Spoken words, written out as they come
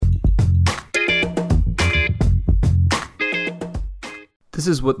This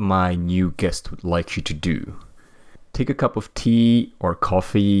is what my new guest would like you to do. Take a cup of tea or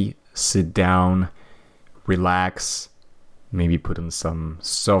coffee, sit down, relax, maybe put on some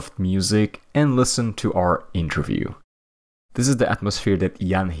soft music, and listen to our interview. This is the atmosphere that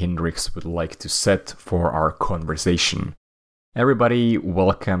Jan Hinrichs would like to set for our conversation. Everybody,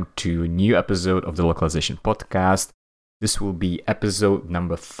 welcome to a new episode of the Localization Podcast. This will be episode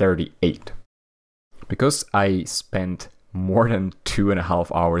number 38. Because I spent more than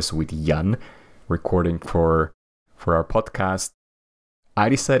 2.5 hours with Jan recording for our podcast, I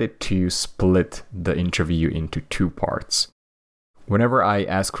decided to split the interview into 2 parts. Whenever I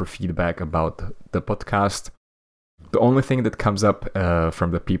ask for feedback about the podcast, the only thing that comes up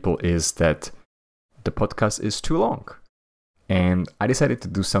from the people is that the podcast is too long. And I decided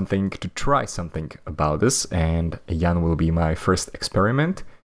to try something about this, and Jan will be my first experiment.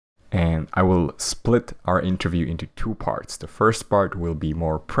 And I will split our interview into 2 parts. The first part will be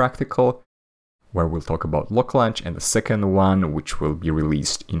more practical, where we'll talk about LocLunch, and the second one, which will be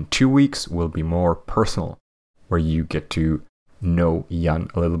released in 2 weeks, will be more personal, where you get to know Jan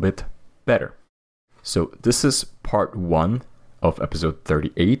a little bit better. So this is part 1 of episode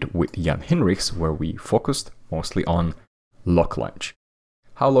 38 with Jan Hinrichs, where we focused mostly on LocLunch.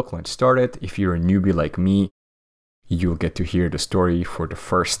 How LocLunch started. If you're a newbie like me, you'll get to hear the story for the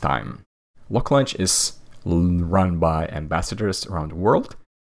first time. LocLunch is run by ambassadors around the world,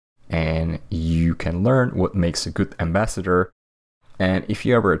 and you can learn what makes a good ambassador. And if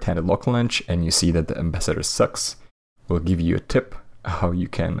you ever attended LocLunch and you see that the ambassador sucks, we'll give you a tip how you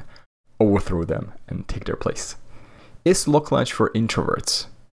can overthrow them and take their place. Is LocLunch for introverts?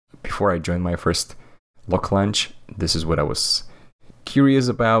 Before I joined my first LocLunch, this is what I was curious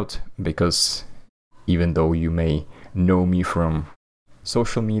about, because even though you may know me from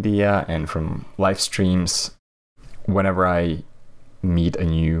social media and from live streams, whenever I meet a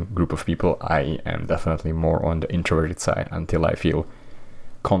new group of people, I am definitely more on the introverted side until I feel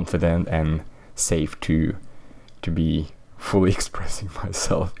confident and safe to be fully expressing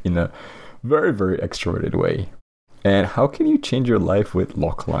myself in a very, very extroverted way. And how can you change your life with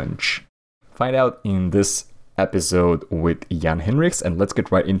LocLunch? Find out in this episode with Jan Hinrichs, and let's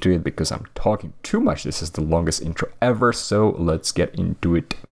get right into it because I'm talking too much. This is the longest intro ever, so let's get into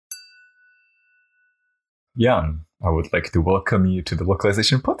it. Jan, I would like to welcome you to the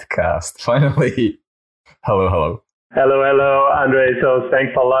Localization Podcast. Finally. Hello. Hello, Andre. So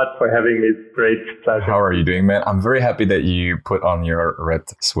thanks a lot for having me. It's great pleasure. How are you doing, man? I'm very happy that you put on your red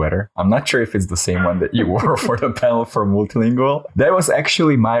sweater. I'm not sure if it's the same one that you wore for the panel for Multilingual. That was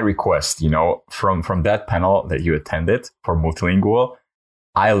actually my request, from that panel that you attended for Multilingual.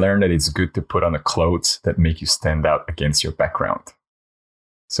 I learned that it's good to put on the clothes that make you stand out against your background.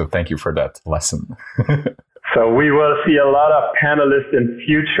 So thank you for that lesson. So we will see a lot of panelists in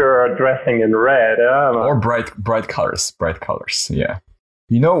future dressing in red. Or bright colors, yeah.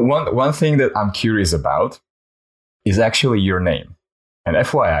 One thing that I'm curious about is actually your name. And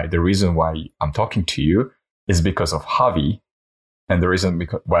FYI, the reason why I'm talking to you is because of Javi. And the reason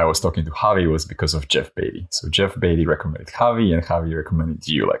why I was talking to Javi was because of Jeff Beatty. So Jeff Beatty recommended Javi, and Javi recommended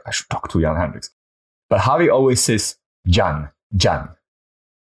you. Like, I should talk to Jan Hinrichs. But Javi always says Jan.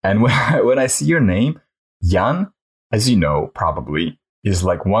 And when I see your name, Jan, as you know, probably, is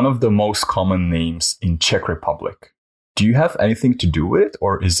like one of the most common names in Czech Republic. Do you have anything to do with it,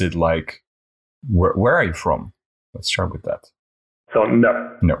 or is it like, where are you from? Let's start with that. So no.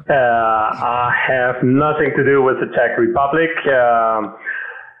 I have nothing to do with the Czech Republic.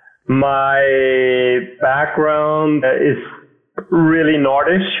 My background is really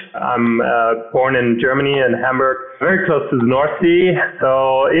Nordish. I'm born in Germany, in Hamburg, very close to the North Sea.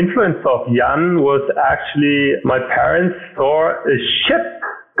 So influence of Jan was actually my parents saw a ship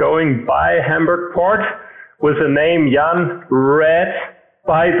going by Hamburg port with the name Jan Red.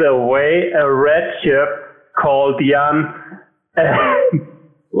 By the way, a red ship called Jan.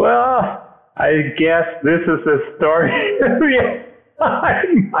 Well, I guess this is the story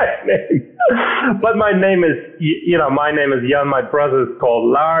behind my name. But my name is Jan. My brother is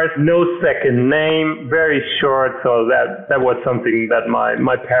called Lars. No second name, very short. So that was something that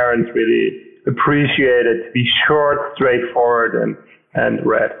my parents really appreciated, to be short, straightforward, and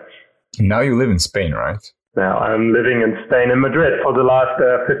red. Now you live in Spain, right? Now I'm living in Spain, in Madrid, for the last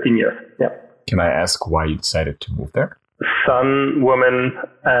 15 years. Yeah. Can I ask why you decided to move there? Sun, women,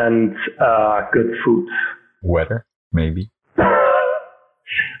 and good food. Weather, maybe?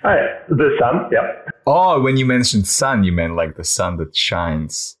 The sun, yeah. Oh, when you mentioned sun, you meant like the sun that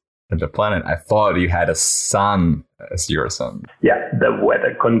shines at the planet. I thought you had a sun as your sun. Yeah, the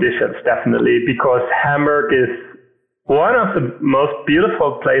weather conditions, definitely, because Hamburg is one of the most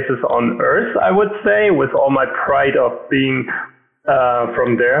beautiful places on earth, I would say, with all my pride of being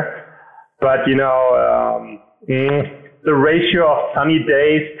from there. But, the ratio of sunny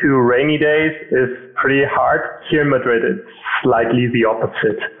days to rainy days is pretty hard. Here in Madrid, it's slightly the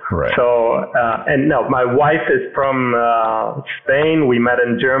opposite. Right. So, my wife is from Spain. We met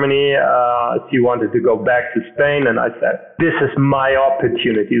in Germany. She wanted to go back to Spain, and I said, this is my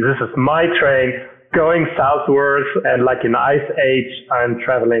opportunity. This is my train going southwards, and like in Ice Age, I'm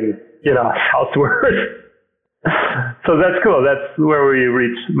traveling, southwards. So that's cool. That's where we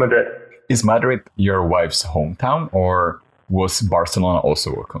reached Madrid. Is Madrid your wife's hometown, or was Barcelona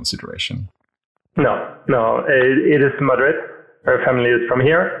also a consideration? No, it is Madrid. Her family is from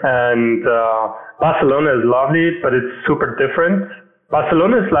here, and Barcelona is lovely, but it's super different.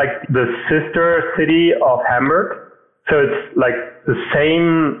 Barcelona is like the sister city of Hamburg, so it's like the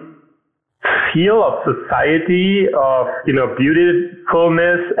same feel of society, of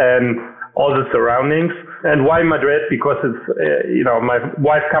beautifulness and all the surroundings. And why Madrid? Because it's my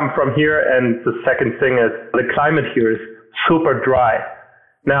wife comes from here, and the second thing is the climate here is super dry.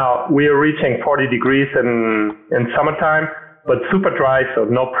 Now we are reaching 40 degrees in summertime, but super dry, so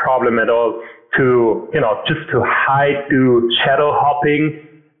no problem at all to just to hike, do shadow hopping,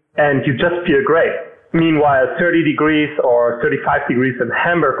 and you just feel great. Meanwhile, 30 degrees or 35 degrees in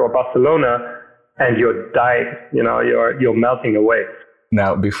Hamburg or Barcelona, and you're dying. You're melting away.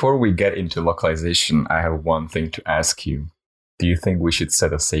 Now, before we get into localization, I have one thing to ask you. Do you think we should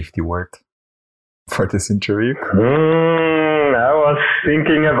set a safety word for this interview? I was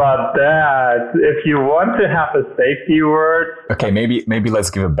thinking about that. If you want to have a safety word... Okay, maybe let's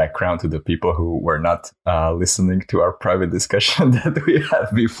give a background to the people who were not listening to our private discussion that we had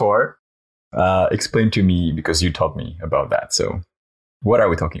before. Explain to me, because you taught me about that. So what are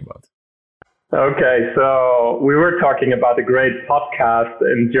we talking about? Okay, so we were talking about a great podcast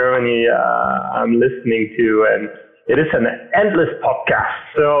in Germany I'm listening to, and it is an endless podcast.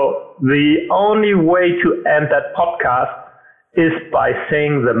 So the only way to end that podcast is by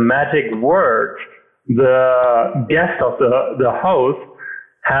saying the magic word the guest of the host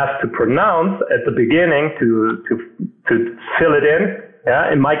has to pronounce at the beginning to fill it in.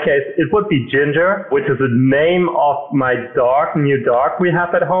 Yeah, in my case, it would be Ginger, which is the name of my new dog we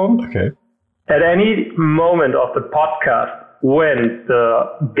have at home. Okay. At any moment of the podcast, when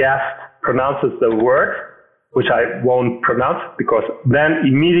the guest pronounces the word, which I won't pronounce because then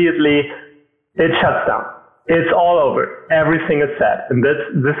immediately it shuts down. It's all over. Everything is said. And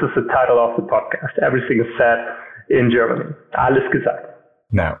this is the title of the podcast. Everything is said in Germany. Alles gesagt.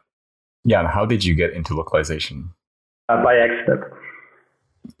 Now, Jan, how did you get into localization? By accident.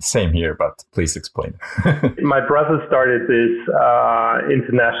 Same here, but please explain. My brother started this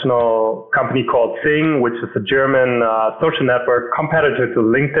international company called Sing, which is a German social network competitor to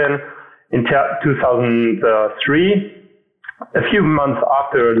LinkedIn in 2003. A few months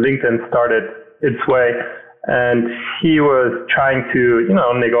after LinkedIn started its way, and he was trying to,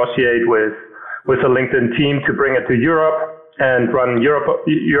 negotiate with the LinkedIn team to bring it to Europe and run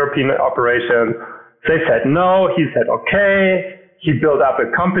European operations. They said no. He said okay. He built up a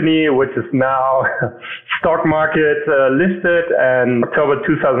company which is now stock market listed, and October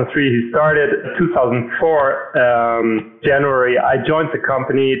 2003 he started. 2004 January I joined the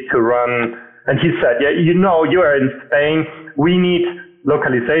company to run, and he said, yeah, you are in Spain. We need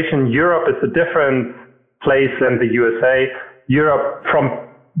localization. Europe is a different place than the USA. Europe, from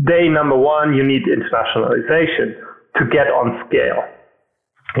day number one, you need internationalization to get on scale.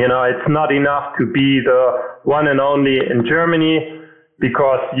 It's not enough to be the one and only in Germany,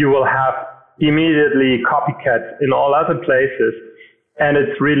 because you will have immediately copycats in all other places. And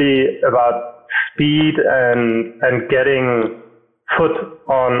it's really about speed and getting foot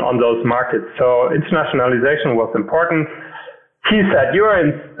on those markets. So internationalization was important. He said, you're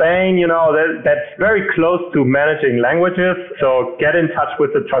in Spain, that's very close to managing languages. So get in touch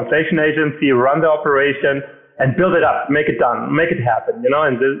with the translation agency, run the operation, and build it up, make it done, make it happen,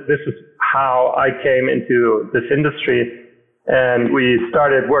 and this is how I came into this industry. And we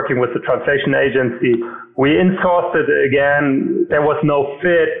started working with the translation agency. We insourced it again. There was no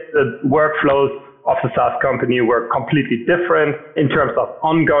fit. The workflows of the SaaS company were completely different in terms of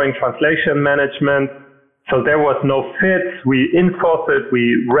ongoing translation management. So there was no fit. We insourced it.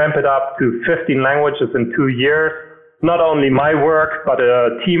 We ramped it up to 15 languages in 2 years. Not only my work, but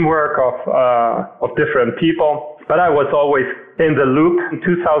a teamwork of different people. But I was always in the loop. In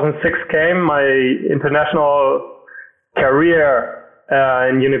 2006 came, my international career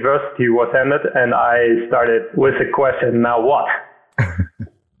in university was ended, and I started with the question, now what?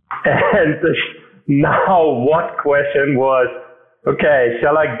 And Now, what question was, okay,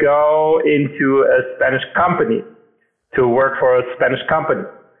 shall I go into a Spanish company to work for a Spanish company?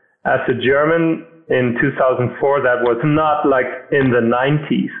 As a German in 2004, that was not like in the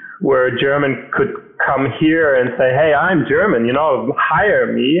 90s, where a German could come here and say, hey, I'm German,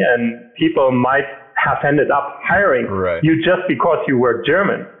 hire me, and people might have ended up hiring you just because you were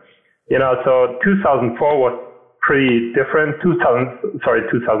German. So 2004 was pretty different.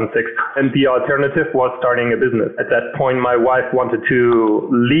 2006. And the alternative was starting a business. At that point, my wife wanted to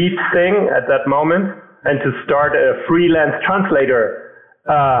leave Sing at that moment and to start a freelance translator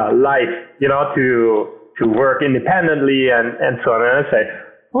life, to work independently and so on. And I say,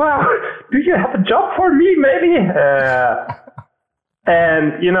 well, do you have a job for me, maybe?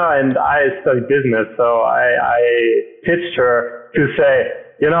 And I studied business, so I pitched her to say,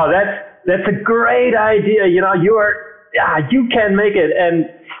 that's a great idea. You can make it. And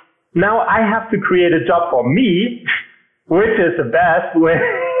now I have to create a job for me, which is the best when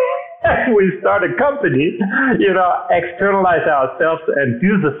we start a company, externalize ourselves and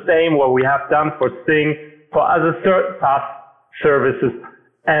do the same what we have done for Sing, for other SaaS services,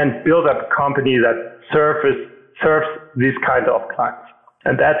 and build up a company that serves these kinds of clients.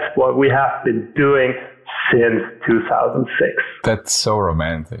 And that's what we have been doing since 2006. That's so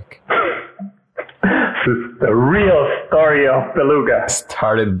romantic. This is the real story of Beluga.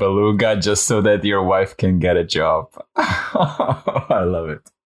 Started Beluga just so that your wife can get a job. I love it.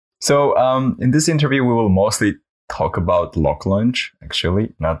 So in this interview, we will mostly talk about LocLunch,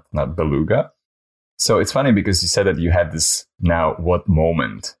 actually, not Beluga. So it's funny because you said that you had this now what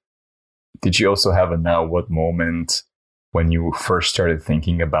moment. Did you also have a now what moment when you first started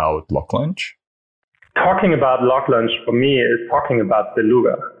thinking about LocLunch? Talking about LocLunch for me is talking about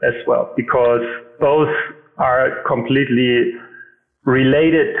Beluga as well, because both are completely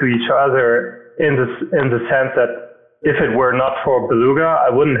related to each other in the sense that if it were not for Beluga, I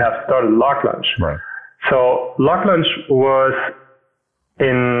wouldn't have started LocLunch. Right. So LocLunch was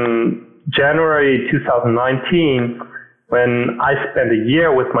in January 2019 when I spent a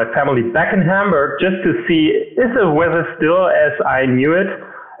year with my family back in Hamburg just to see, is the weather still as I knew it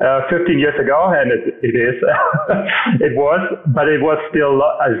 15 years ago? And it is. It was, but it was still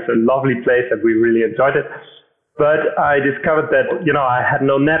it's a lovely place and we really enjoyed it. But I discovered that, I had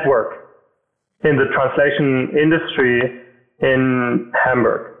no network in the translation industry in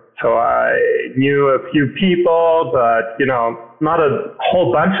Hamburg. So I knew a few people, but, not a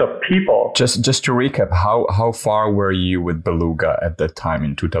whole bunch of people. Just to recap, how far were you with Beluga at that time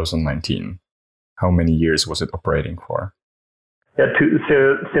in 2019? How many years was it operating for? Yeah,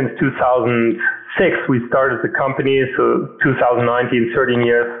 since 2006, we started the company. So 2019, 13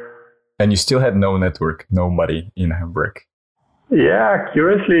 years. And you still had no network, nobody in Hamburg. Yeah,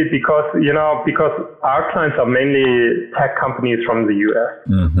 curiously, because our clients are mainly tech companies from the US.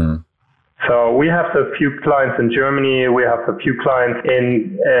 Mm-hmm. So we have a few clients in Germany, we have a few clients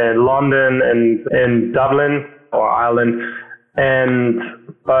in London and in Dublin or Ireland,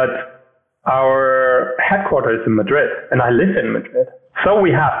 but our headquarters is in Madrid, and I live in Madrid. So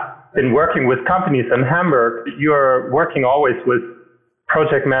we have been working with companies in Hamburg. You're working always with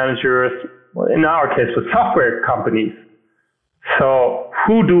project managers, in our case with software companies. So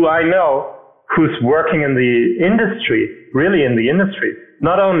who do I know who's working in the industry, really in the industry?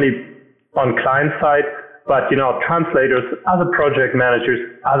 Not only on client side, but, translators, other project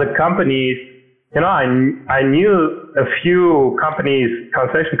managers, other companies. I knew a few companies,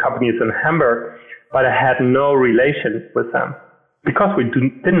 translation companies in Hamburg, but I had no relation with them because we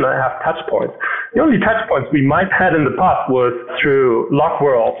didn't have touch points. The only touch points we might have had in the past was through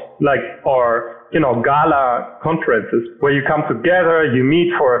LocWorld, or gala conferences where you come together, you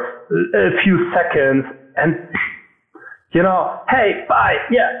meet for a few seconds and, hey, bye.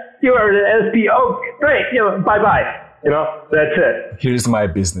 Yeah, you are the SP. Oh, great. Bye-bye. That's it. Here's my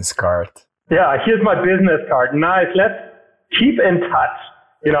business card. Yeah, here's my business card. Nice. Let's keep in touch.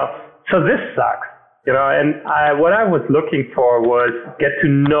 So this sucks. And what I was looking for was get to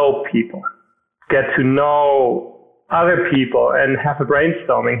know people, get to know other people and have a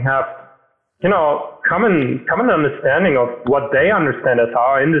brainstorming, have common understanding of what they understand as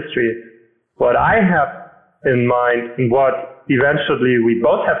our industry, what I have in mind, and what eventually we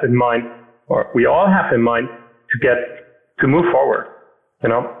both have in mind, or we all have in mind to move forward,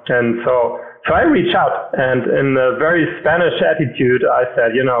 And so I reached out, and in a very Spanish attitude, I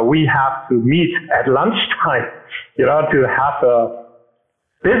said, we have to meet at lunchtime, to have a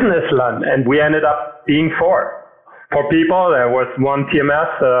business lunch, and we ended up being four people. There was one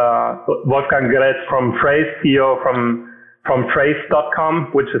TMS, Wolfgang Gretz from Phrase, CEO from from Trace.com,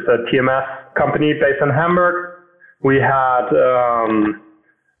 which is a TMS company based in Hamburg. We had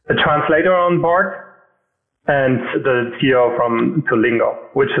a translator on board and the CEO from Duolingo,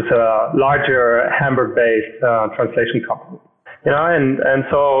 which is a larger Hamburg-based translation company. And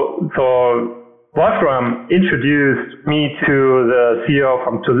so Wolfram introduced me to the CEO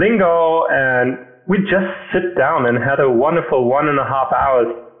from Duolingo, and we just sit down and had a wonderful 1.5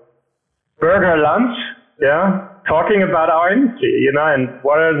 hours burger lunch, talking about our industry, and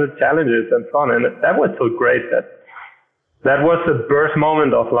what are the challenges and so on. And that was so great that was the birth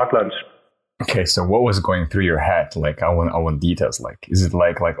moment of LocLunch. Okay, so what was going through your head? Like, I want details. Like, is it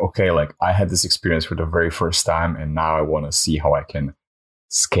like, okay, like I had this experience for the very first time, and now I want to see how I can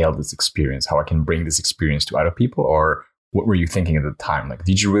scale this experience, how I can bring this experience to other people? Or what were you thinking at the time? Like,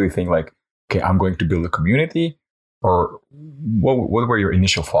 did you really think like, okay, I'm going to build a community? Or what were your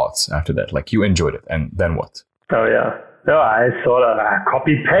initial thoughts after that? Like, you enjoyed it, and then what? Oh, yeah. No, I sort of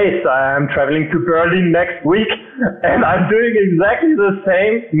copy-paste. I'm traveling to Berlin next week, and I'm doing exactly the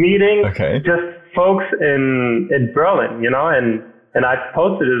same meeting, just folks in Berlin, and I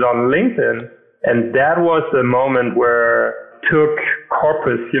posted it on LinkedIn, and that was the moment where it took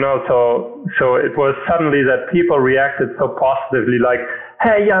corpus, so it was suddenly that people reacted so positively, like,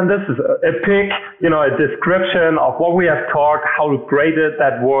 hey, Jan, this is a pic, a description of what we have talked, how great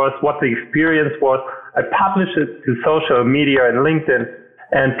that was, what the experience was. I published it to social media and LinkedIn,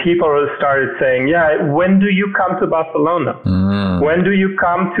 and people started saying, yeah, when do you come to Barcelona? When do you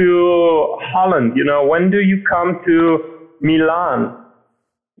come to Holland? When do you come to Milan?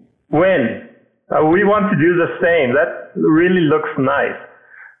 When? We want to do the same. That really looks nice.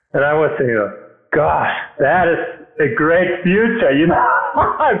 And I was saying, gosh, that is a great future.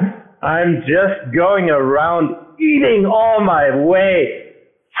 I'm just going around eating all my way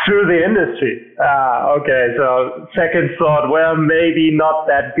through the industry. Okay, so second thought, well, maybe not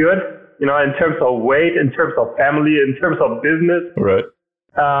that good, in terms of weight, in terms of family, in terms of business. Right.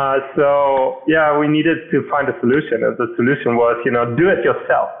 So, yeah, we needed to find a solution. And the solution was, do it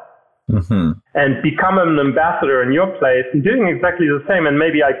yourself. And become an ambassador in your place and doing exactly the same. And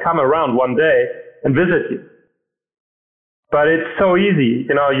maybe I come around one day and visit you. But it's so easy.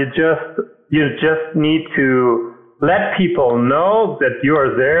 You just need to let people know that you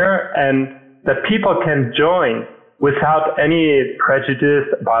are there and that people can join without any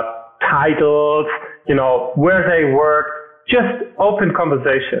prejudice about titles, where they work, just open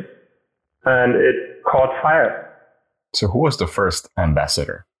conversation. And it caught fire. So who was the first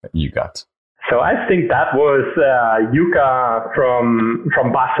ambassador that you got? So I think that was Yuka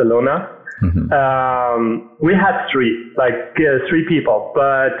from Barcelona. We had three people,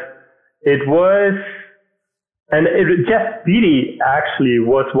 but it was, and Jeff Beatty actually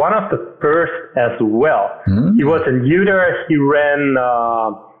was one of the first as well. He was in Utah. He ran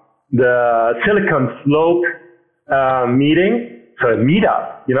the Silicon Slope meeting, so a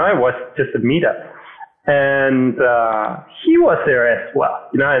meetup. It was just a meetup, and he was there as well.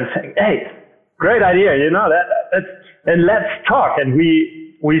 And saying, "Hey, great idea, and let's talk." And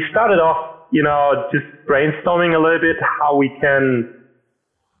we started off, just brainstorming a little bit how we can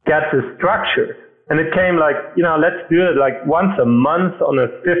get this structure. And it came like, let's do it like once a month on the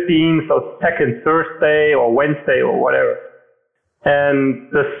 15th, so second Thursday or Wednesday or whatever. And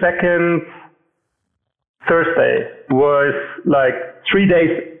the second Thursday was like 3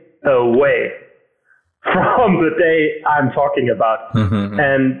 days away from the day I'm talking about.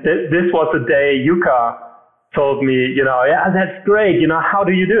 And this was the day Yuka told me, yeah, that's great. How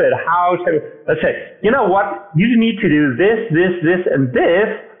do you do it? How should I say, you know what? You need to do this, and this.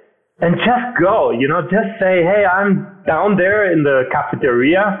 And just go, just say, hey, I'm down there in the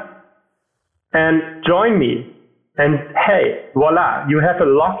cafeteria and join me. And hey, voila, you have a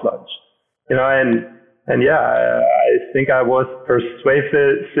LocLunch, and yeah, I think I was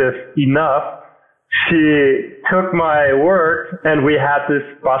persuasive enough. She took my word and we had this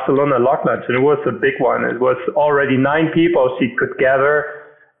Barcelona LocLunch, and it was a big one. It was already 9 people she could gather.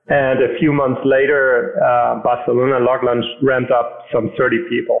 And a few months later, Barcelona LocLunch ramped up some 30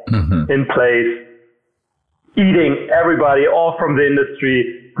 people in place, eating everybody, all from the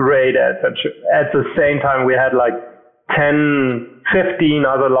industry, great adventure. At the same time, we had like 10, 15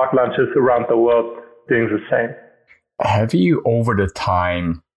 other LocLunches around the world doing the same. Have you, over the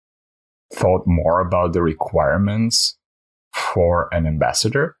time, thought more about the requirements for an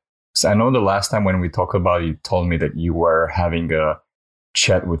ambassador? So I know the last time when we talked about it, you told me that you were having a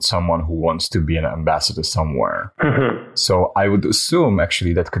chat with someone who wants to be an ambassador somewhere. So I would assume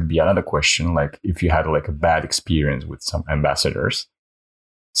actually that could be another question, like if you had like a bad experience with some ambassadors.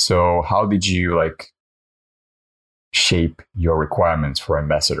 So how did you shape your requirements for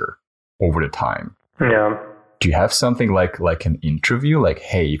ambassador over the time? Yeah. Do you have something like an interview? Like,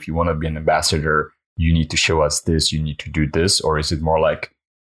 hey, if you want to be an ambassador, you need to show us this, you need to do this? Or is it more like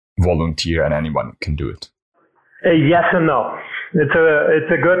volunteer and anyone can do it? Yes and no.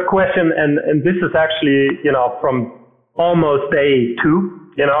 It's a good question. And this is actually, from almost day 2,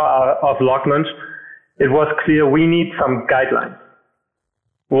 of LocLunch, it was clear we need some guidelines.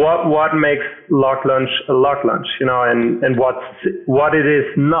 What makes LocLunch a LocLunch, and what it is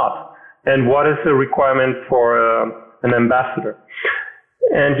not, and what is the requirement for an ambassador.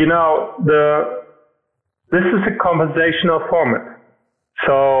 And this is a conversational format.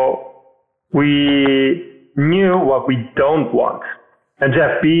 So we knew what we don't want. And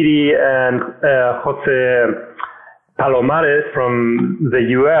Jeff Beatty and Jose Palomares from the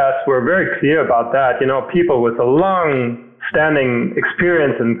US were very clear about that. People with a long-standing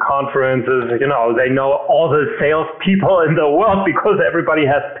experience in conferences, they know all the sales people in the world because everybody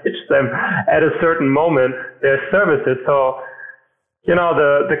has pitched them at a certain moment, their services. So,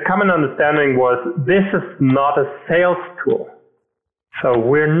 the common understanding was this is not a sales tool. So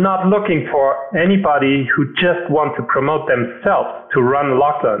we're not looking for anybody who just wants to promote themselves to run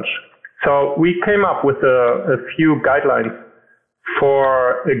LocLunch. So we came up with a few guidelines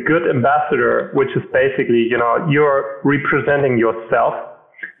for a good ambassador, which is basically, you're representing yourself.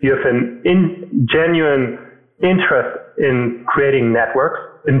 You have an genuine interest in creating networks,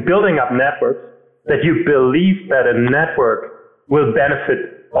 in building up networks, that you believe that a network will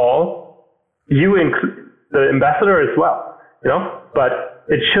benefit all. You include the ambassador as well. But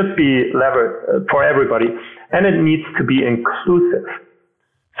it should be levered for everybody, and it needs to be inclusive.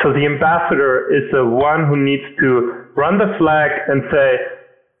 So the ambassador is the one who needs to run the flag and say,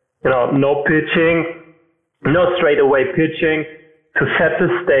 no pitching, no straightaway pitching, to set the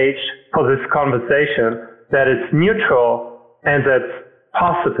stage for this conversation that is neutral and that's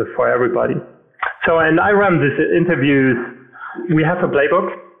positive for everybody. So, and I run these interviews. We have a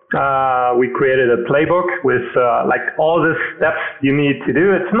playbook. We created a playbook with all the steps you need to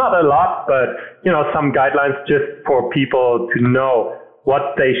do. It's not a lot, but some guidelines just for people to know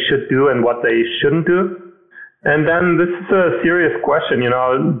what they should do and what they shouldn't do. And then this is a serious question.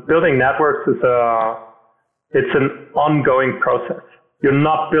 Building networks it's an ongoing process. You're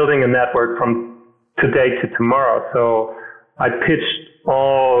not building a network from today to tomorrow. So I pitched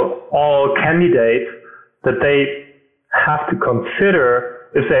all candidates that they have to consider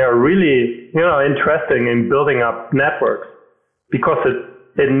if they are really, interested in building up networks, because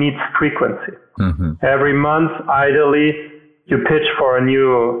it needs frequency. Mm-hmm. Every month, ideally, you pitch for a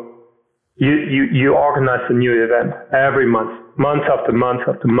new, you organize a new event every month after month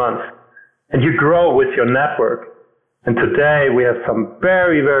after month, and you grow with your network. And today we have some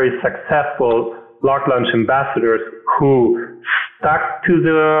very, very successful LocLunch ambassadors who stuck to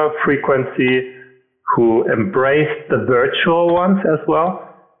the frequency, who embraced the virtual ones as well,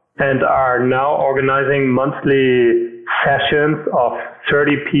 and are now organizing monthly sessions of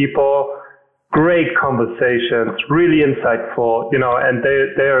 30 people, great conversations, really insightful, and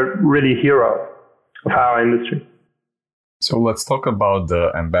they're really heroes of our industry. So let's talk about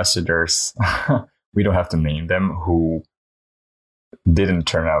the ambassadors. We don't have to name them, who didn't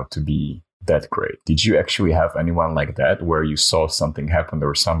turn out to be that great. Did you actually have anyone like that where you saw something happen? There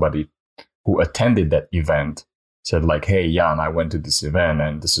was somebody who attended that event, said like, hey, Jan, I went to this event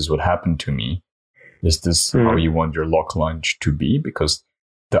and this is what happened to me. Is this how you want your LocLunch to be? Because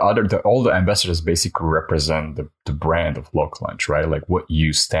all the ambassadors basically represent the brand of LocLunch, right? Like what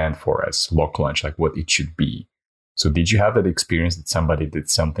you stand for as LocLunch, like what it should be. So did you have that experience that somebody did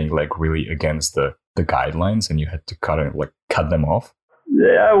something like really against the guidelines and you had to cut them off?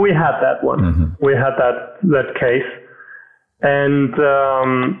 Yeah, we had that one. Mm-hmm. We had that case. And,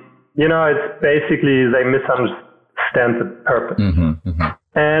 it's basically they misunderstand the purpose. Mm-hmm,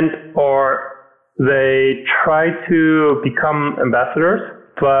 mm-hmm. And or they try to become ambassadors,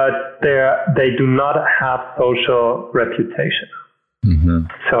 but they do not have social reputation. Mm-hmm.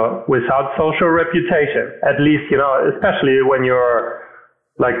 So without social reputation, at least, especially when you're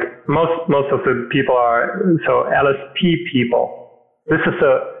like most of the people are so LSP people, this is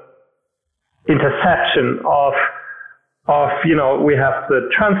a intersection of we have the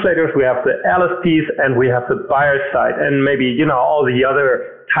translators, we have the LSPs, and we have the buyer side, and maybe, all the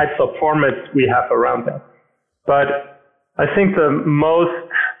other types of formats we have around them. But I think the most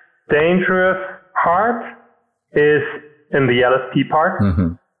dangerous part is in the LSP part,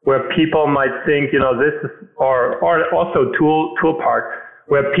 mm-hmm. where people might think, this is, or also tool part,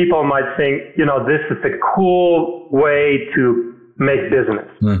 where people might think, this is a cool way to make business.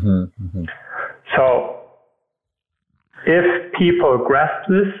 Mm-hmm. Mm-hmm. So If people grasp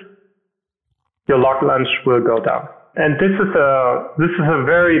this, your LocLunch will go down. And this is a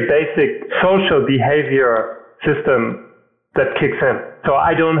very basic social behavior system that kicks in. So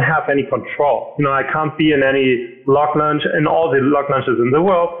I don't have any control. I can't be in any LocLunch and all the LocLunches in the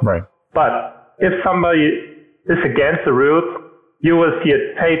world. Right. But if somebody is against the rules, you will see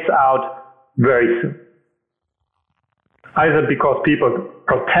it fades out very soon. Either because people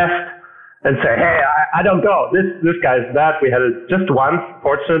protest and say, hey, I don't go. This guy is bad. We had it just once,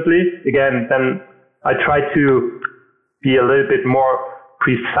 fortunately. Again, then I try to be a little bit more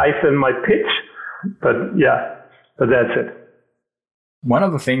precise in my pitch. But that's it. One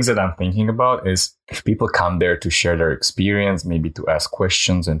of the things that I'm thinking about is if people come there to share their experience, maybe to ask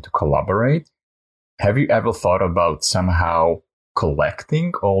questions and to collaborate, have you ever thought about somehow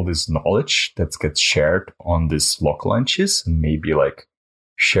collecting all this knowledge that gets shared on these LocLunches and maybe like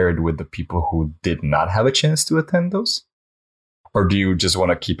share it with the people who did not have a chance to attend those? Or do you just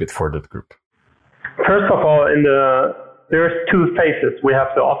want to keep it for that group? First of all, there's two phases. We have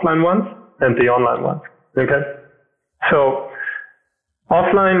the offline ones and the online ones. Okay? So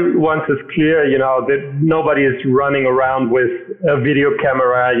offline ones is clear, that nobody is running around with a video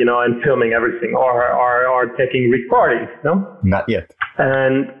camera, and filming everything or taking recordings, no? Not yet.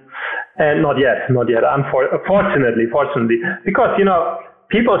 And not yet, fortunately, because,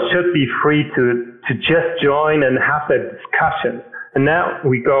 people should be free to just join and have that discussion. And now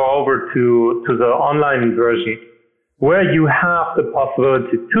we go over to the online version where you have the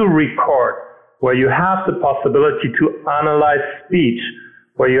possibility to record, where you have the possibility to analyze speech,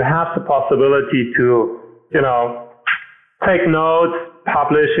 where you have the possibility to, take notes,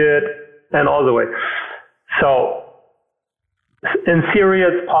 publish it, and all the way. So in theory,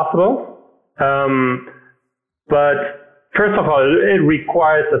 it's possible. But first of all, it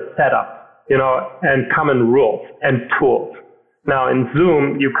requires a setup, and common rules and tools. Now in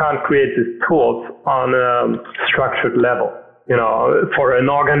Zoom, you can't create these tools on a structured level, for an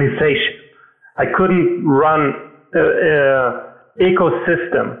organization. I couldn't run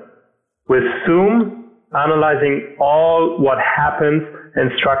ecosystem with Zoom, analyzing all what happens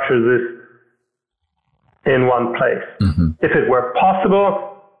and structure this in one place. Mm-hmm. If it were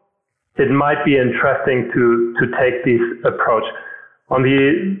possible, it might be interesting to take this approach. On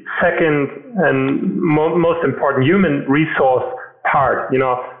the second and most important human resource part,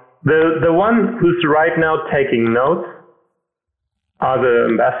 the one who's right now taking notes are the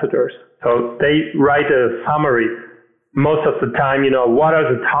ambassadors. So they write a summary most of the time, what are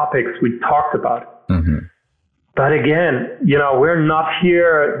the topics we talked about. Mm-hmm. But again, we're not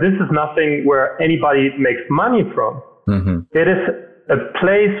here. This is nothing where anybody makes money from. Mm-hmm. It is a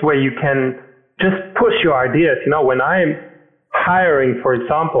place where you can just push your ideas. When I'm hiring, for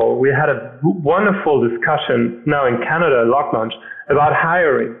example, we had a wonderful discussion now in Canada, LocLunch, about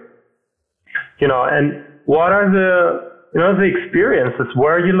hiring, and what are the experiences?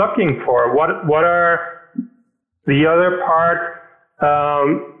 Where are you looking for? What are the other part,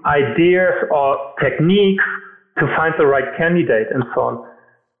 ideas or techniques to find the right candidate and so on.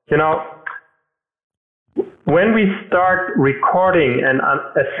 When we start recording and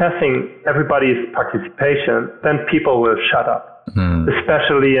assessing everybody's participation, then people will shut up,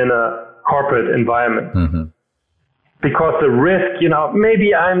 especially in a corporate environment. Mm-hmm. Because the risk,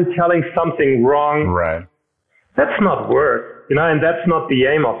 maybe I'm telling something wrong. Right. That's not work, and that's not the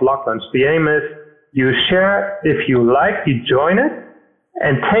aim of LocLunch. The aim is you share, if you like, you join it,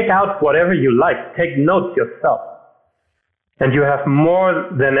 and take out whatever you like. Take notes yourself. And you have more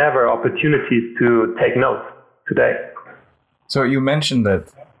than ever opportunities to take notes today. So you mentioned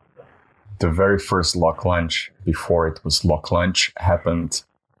that the very first LocLunch, before it was LocLunch, happened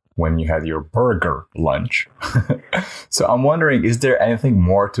when you had your burger lunch. So I'm wondering, is there anything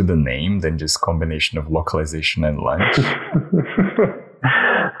more to the name than just combination of localization and lunch?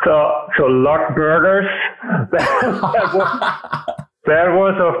 So Lock Burgers, that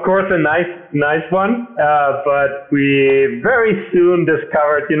was of course a nice one, but we very soon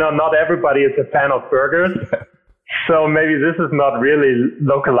discovered, not everybody is a fan of burgers. So maybe this is not really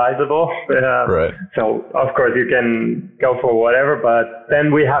localizable. Right. So of course you can go for whatever, but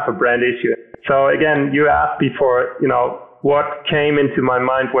then we have a brand issue. So again, you asked before, what came into my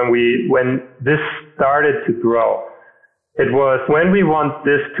mind when this started to grow. It was when we want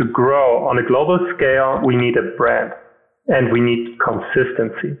this to grow on a global scale, we need a brand and we need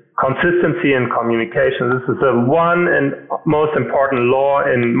consistency. Consistency in communication. This is the one and most important law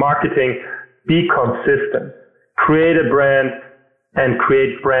in marketing. Be consistent. Create a brand and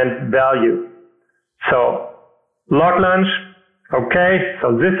create brand value. So LocLunch, okay,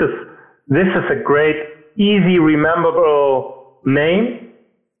 so this is a great easy, rememberable name,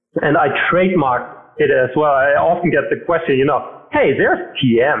 and I trademarked it as well. I often get the question, hey, there's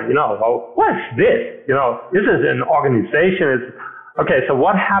TM, what's this? This is an organization. Okay, so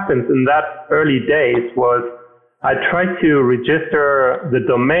what happens in that early days was I tried to register the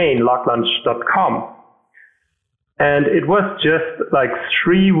domain LocLunch.com. And it was just like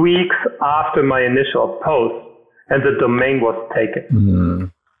 3 weeks after my initial post, and the domain was taken. Mm-hmm.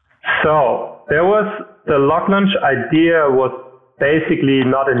 So there was the LocLunch idea was basically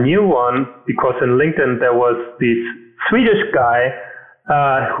not a new one, because in LinkedIn there was this Swedish guy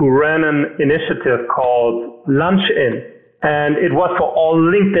who ran an initiative called Lunch In, and it was for all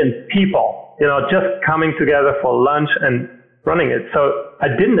LinkedIn people, just coming together for lunch and running it. So I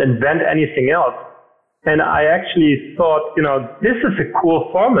didn't invent anything else. And I actually thought, this is a cool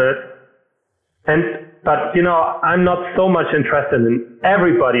format. But I'm not so much interested in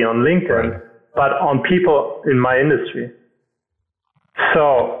everybody on LinkedIn, but on people in my industry.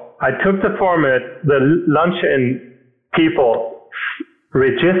 So I took the format, the Lunch-In people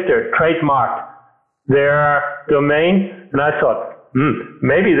registered, trademarked their domain, and I thought,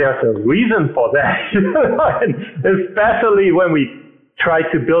 maybe there's a reason for that. And especially when we try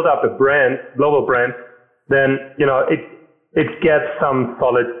to build up a brand, global brand, then it gets some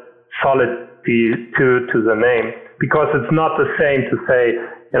solidity to the name, because it's not the same to say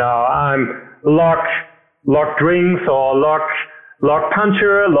I'm Lock Drinks or Lock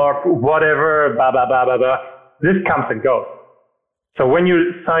Puncher, Lock whatever, blah blah blah blah blah. This comes and goes. So when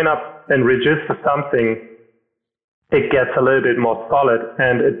you sign up and register something, it gets a little bit more solid,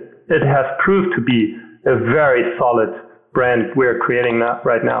 and it has proved to be a very solid brand we're creating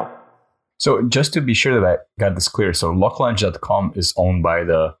right now. So just to be sure that I got this clear, so LocLunch.com is owned by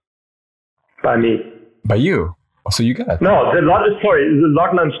me. By you? Oh, so you got it. No, the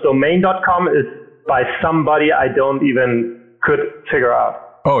LocLunchDomain.com is by somebody I don't even could figure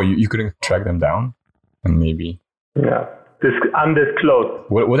out. Oh, you couldn't track them down? And maybe. Yeah, this undisclosed.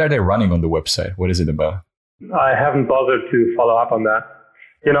 What are they running on the website? What is it about? I haven't bothered to follow up on that.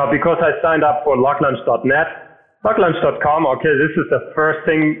 Because I signed up for LocLunch.net. LocLunch.com, okay, this is the first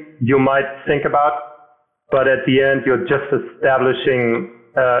thing you might think about, but at the end, you're just establishing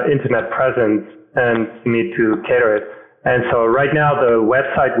internet presence, and you need to cater it. And so right now, the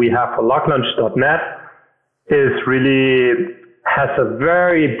website we have for LocLunch.net has a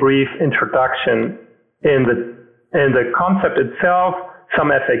very brief introduction in the concept itself, some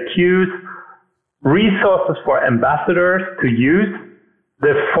FAQs, resources for ambassadors to use,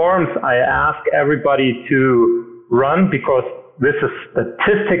 the forms I ask everybody to run, because this is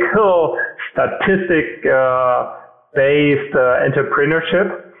statistic-based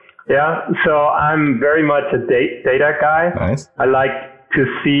entrepreneurship. Yeah, so I'm very much a data guy. Nice. I like to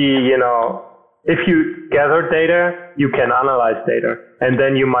see, if you gather data, you can analyze data, and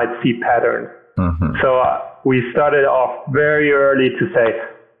then you might see patterns. Mm-hmm. So we started off very early to say,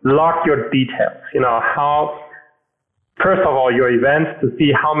 log your details. First of all, your events, to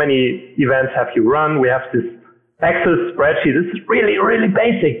see how many events have you run. We have this Excel spreadsheet. This is really, really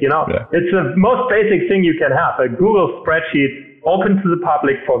basic, Yeah. It's the most basic thing you can have. A Google spreadsheet open to the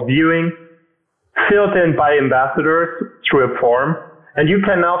public for viewing, filled in by ambassadors through a form. And you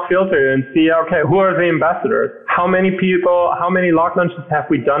can now filter and see, okay, who are the ambassadors? How many people, how many log lunches have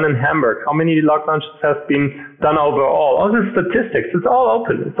we done in Hamburg? How many log lunches have been done overall? All the statistics, it's all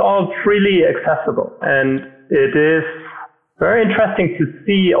open. It's all freely accessible. And it is very interesting to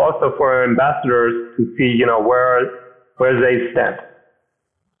see also for ambassadors to see, where they stand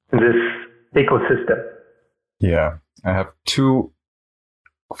in this ecosystem. Yeah, I have two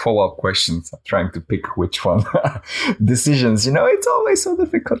follow-up questions. I'm trying to pick which one. Decisions, it's always so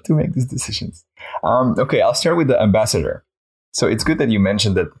difficult to make these decisions. Okay, I'll start with the ambassador. So it's good that you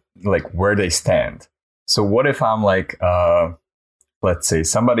mentioned that, like, where they stand. So what if I'm like, let's say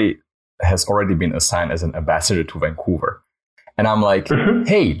somebody has already been assigned as an ambassador to Vancouver. And I'm like,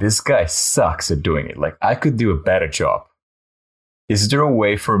 hey, this guy sucks at doing it. Like, I could do a better job. Is there a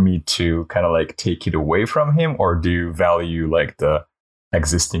way for me to kind of like take it away from him? Or do you value like the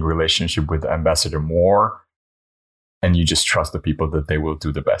existing relationship with the ambassador more? And you just trust the people that they will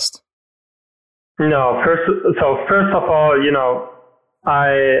do the best? No, first of all,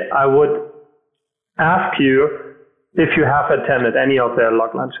 I would ask you if you have attended any of their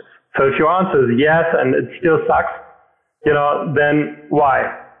log lunches. So if your answer is yes and it still sucks, then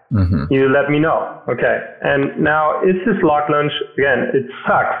why? Mm-hmm. You let me know. Okay. And now, is this log lunch, again, it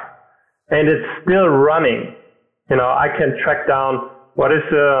sucks and it's still running. I can track down what is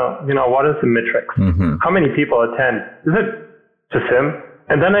the metrics? Mm-hmm. How many people attend? Is it just him?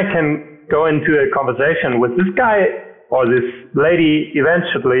 And then I can go into a conversation with this guy or this lady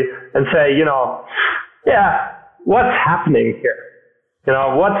eventually and say, what's happening here?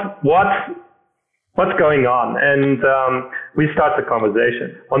 What's going on? And we start the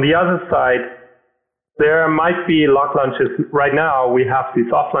conversation. On the other side, there might be LocLunches. Right now, we have these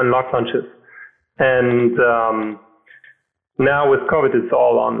offline LocLunches. And now with COVID, it's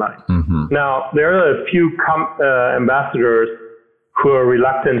all online. Mm-hmm. Now, there are a few ambassadors who are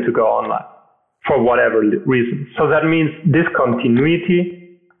reluctant to go online for whatever reason. So that means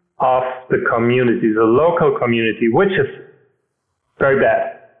discontinuity of the community, the local community, which is very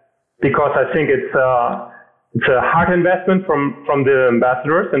bad. Because I think it's a hard investment from the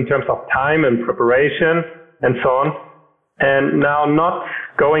ambassadors in terms of time and preparation and so on. And now not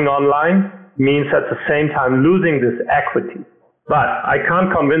going online means at the same time losing this equity. But I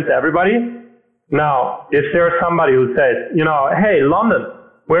can't convince everybody. Now, if there's somebody who says, hey, London,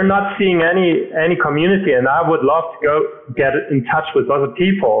 we're not seeing any community and I would love to go get in touch with other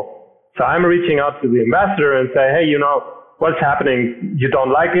people. So I'm reaching out to the ambassador and say, hey, what's happening? You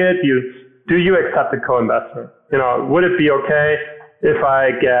don't like it? Do you accept the co-ambassador? Would it be okay if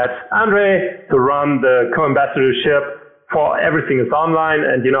I get Andre to run the co-ambassadorship for everything is online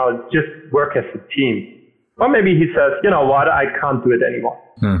and, just work as a team? Or maybe he says, what, I can't do it anymore.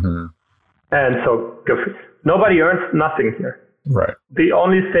 Mm-hmm. And so nobody earns nothing here. Right. The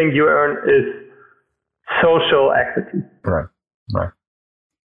only thing you earn is social equity. Right.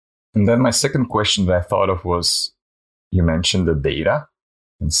 And then my second question that I thought of was, you mentioned the data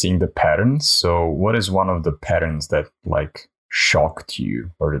and seeing the patterns. So what is one of the patterns that shocked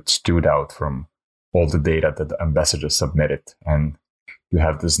you or that stood out from all the data that the ambassador submitted? And you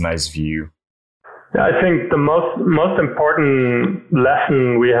have this nice view. Yeah, I think the most important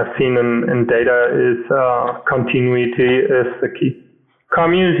lesson we have seen in data is continuity is the key.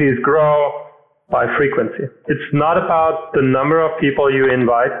 Communities grow by frequency. It's not about the number of people you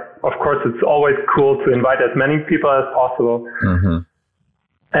invite. Of course, it's always cool to invite as many people as possible. Mm-hmm.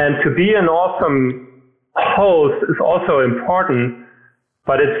 And to be an awesome host is also important,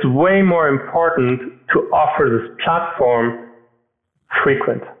 but it's way more important to offer this platform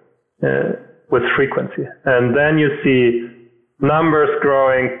with frequency. And then you see numbers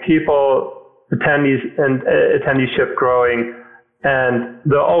growing, attendeeship growing, and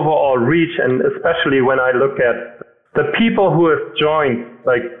the overall reach. And especially when I look at the people who have joined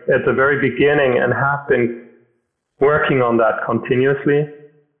at the very beginning and have been working on that continuously,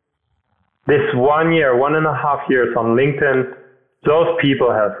 this 1 year, 1.5 years on LinkedIn, those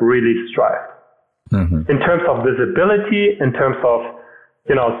people have really strived. Mm-hmm. In terms of visibility, in terms of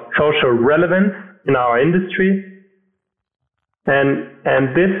social relevance in our industry.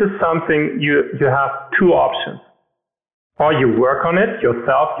 And this is something you have two options. Or you work on it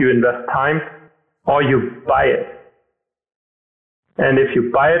yourself, you invest time, or you buy it. And if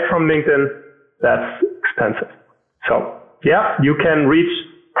you buy it from LinkedIn, that's expensive. So yeah, you can reach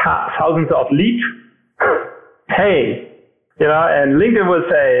thousands of leads paying, and LinkedIn will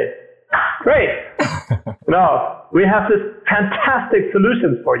say, great, we have this fantastic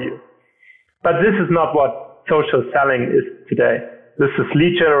solution for you. But this is not what social selling is today. This is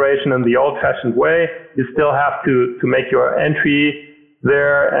lead generation in the old-fashioned way. You still have to make your entry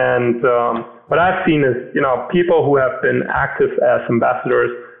there. And what I've seen is, people who have been active as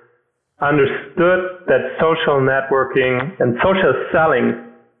ambassadors understood that social networking and social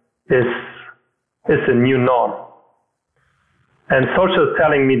selling is a new norm. And social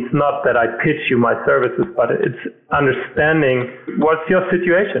selling means not that I pitch you my services, but it's understanding what's your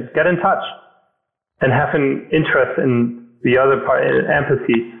situation. Get in touch and have an interest in the other part,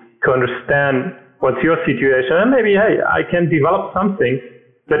 empathy to understand what's your situation. And maybe, hey, I can develop something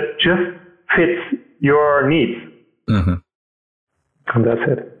that just fits your needs. Mm-hmm. And that's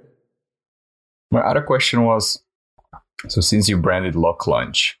it. My other question was, so since you branded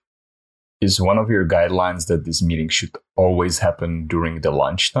LocLunch, is one of your guidelines that this meeting should always happen during the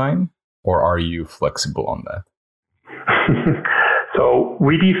lunchtime, or are you flexible on that? So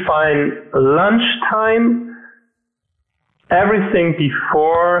we define lunchtime, everything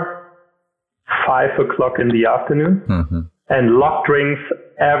before 5 o'clock in the afternoon, mm-hmm. and lock drinks,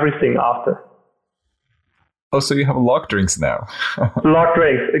 everything after. Oh, so you have lock drinks now. Lock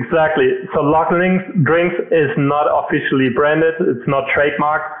drinks, exactly. So lock drinks is not officially branded. It's not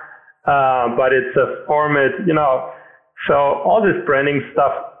trademarked. But it's a format, so all this branding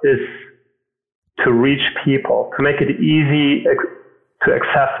stuff is to reach people, to make it easy to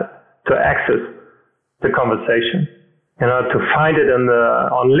access the conversation, to find it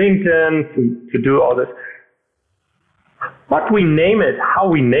on LinkedIn, to do all this. what we name it, how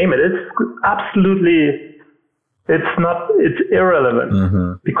we name it, it's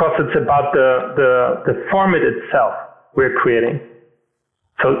irrelevant because it's about the format itself we're creating.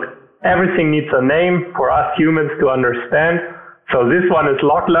 So everything needs a name for us humans to understand. So this one is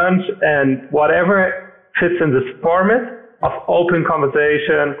LocLunch, and whatever fits in this format of open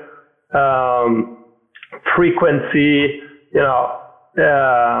conversation, frequency,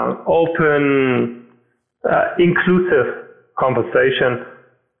 open, inclusive conversation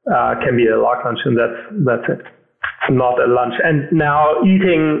can be a LocLunch, and that's it. It's not a lunch. And now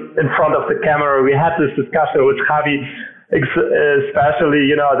eating in front of the camera, we had this discussion with Javi, especially,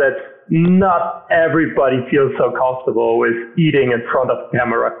 that not everybody feels so comfortable with eating in front of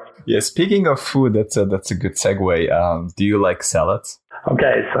camera. Yeah, speaking of food, that's a good segue. Do you like salads?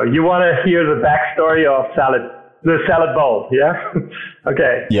 Okay, so you want to hear the backstory of the salad bowl, yeah?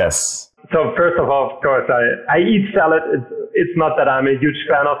 Okay. Yes. So first of all, of course, I eat salad. It's not that I'm a huge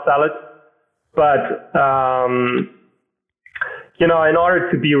fan of salad, but in order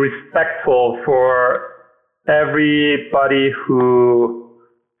to be respectful for everybody who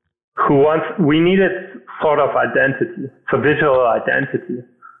wants, we needed sort of identity, so visual identity.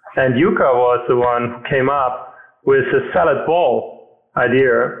 And Yuka was the one who came up with the salad bowl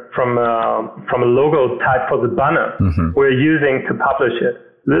idea from a logo type for the banner we're using to publish it.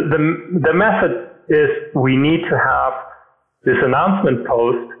 The method is we need to have this announcement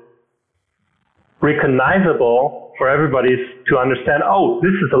post recognizable for everybody to understand, oh,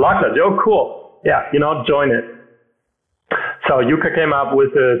 this is a LocLunch. Oh, cool. Yeah, join it. So Yuka came up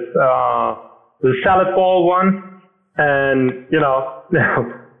with the salad bowl one, and,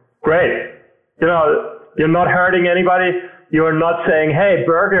 great. You're not hurting anybody. You're not saying, hey,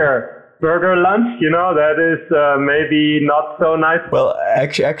 burger lunch, that is maybe not so nice. Well,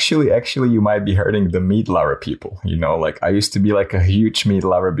 actually, you might be hurting the meat lover people. I used to be like a huge meat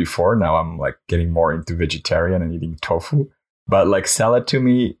lover before. Now I'm like getting more into vegetarian and eating tofu. But like salad to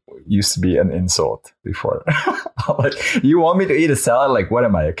me used to be an insult before. Like, you want me to eat a salad? Like, what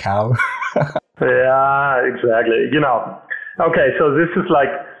am I, a cow? Yeah, exactly. Okay, so this is like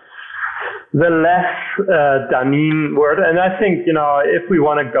the less Danin word. And I think, if we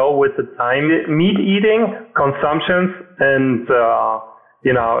want to go with the time, meat eating consumptions and,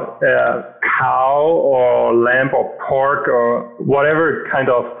 cow or lamb or pork or whatever kind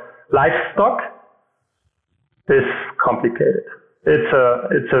of livestock is complicated. It's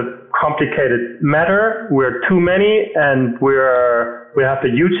a complicated matter. We're too many, and we have a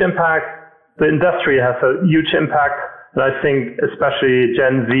huge impact. The industry has a huge impact. And I think especially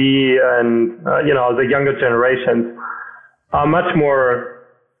Gen Z and, the younger generations are much more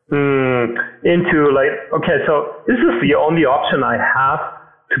into like, okay, so this is the only option I have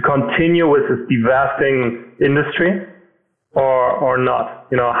to continue with this devastating industry or not?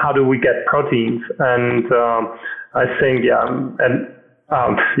 How do we get proteins? And I think,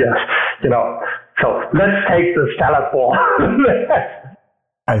 yes, so let's take the salad bowl.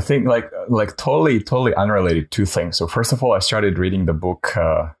 I think like totally unrelated two things. So first of all, I started reading the book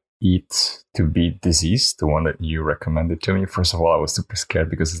Eat to Beat Disease, the one that you recommended to me. First of all, I was super scared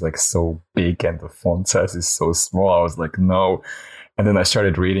because it's like so big and the font size is so small. I was like, no. And then I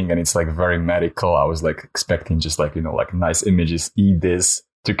started reading and it's like very medical. I was like expecting just like, like nice images, eat this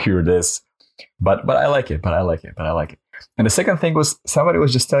to cure this. But I like it. And the second thing was somebody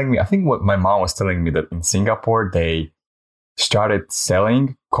was just telling me, I think what my mom was telling me, that in Singapore, they started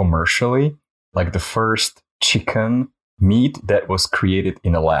selling commercially like the first chicken meat that was created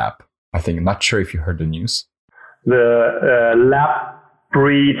in a lab. I think, not sure if you heard the news. The lab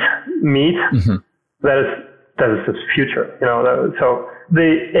breed meat, that is the future, so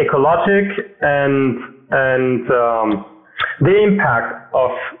the ecologic and the impact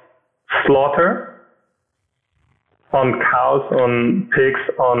of slaughter on cows, on pigs,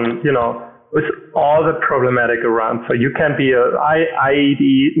 on, with all the problematic around. So you can be I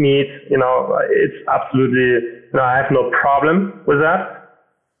eat meat, it's absolutely, I have no problem with that.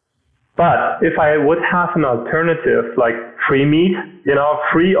 But if I would have an alternative like free meat,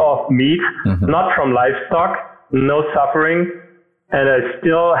 free of meat, not from livestock, no suffering, and I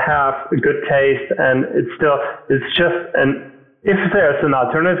still have a good taste, and if there's an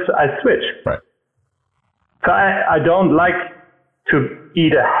alternative, I switch. Right. So I don't like to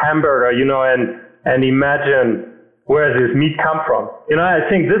eat a hamburger, and imagine where this meat come from. I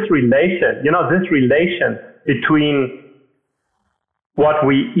think this relation between what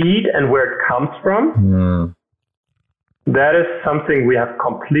we eat and where it comes from, that is something we have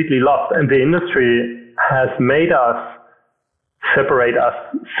completely lost. And the industry has made us separate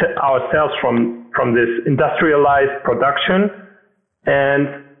ourselves from this industrialized production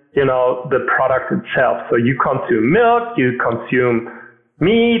and, you know, the product itself. So you consume milk, you consume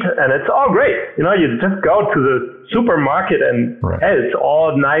meat, and it's all great. You know, you just go to the supermarket and hey, it's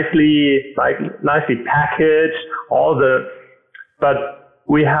all nicely packaged, but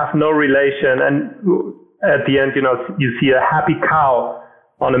we have no relation. And at the end, you know, you see a happy cow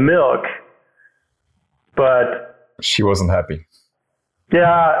on a milk, but she wasn't happy.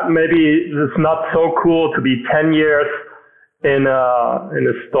 Yeah, maybe it's not so cool to be 10 years in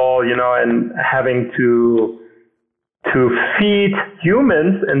a stall, you know, and having to feed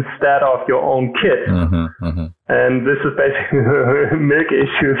humans instead of your own kids. And this is basically a milk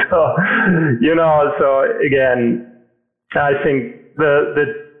issue. So, you know, so again, I think the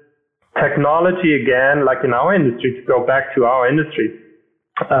technology, again, like in our industry, to go back to our industry,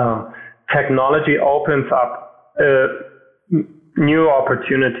 technology opens up new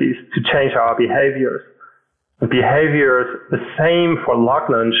opportunities to change our behaviors. Behaviors, the same for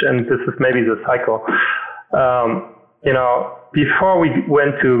LocLunch, and this is maybe the cycle. You know, before we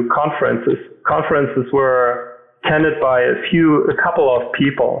went to conferences were attended by a couple of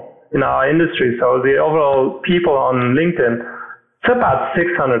people in our industry. So the overall people on LinkedIn, it's about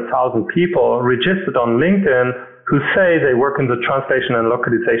 600,000 people registered on LinkedIn who say they work in the translation and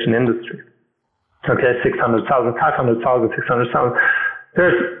localization industry. Okay, 600,000, 500,000, 600,000.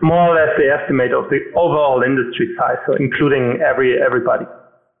 There's more or less the estimate of the overall industry size, so including everybody.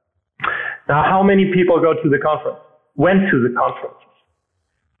 Now, how many people go to the conference? Went to the conferences?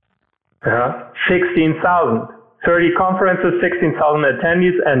 16,000. 30 conferences, 16,000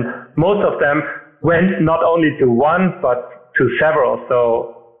 attendees, and most of them went not only to one, but to several.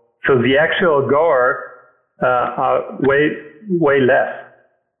 So the actual goer are way less.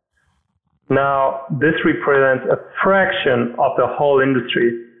 Now, this represents a fraction of the whole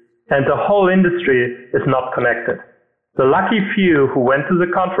industry, and the whole industry is not connected. The lucky few who went to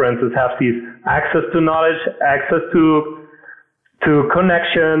the conferences have these access to knowledge, access to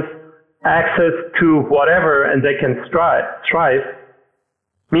connections, access to whatever, and they can thrive.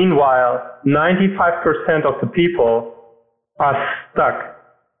 Meanwhile, 95% of the people are stuck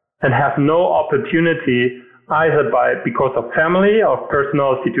and have no opportunity either because of family or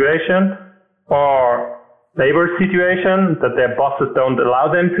personal situation or labor situation that their bosses don't allow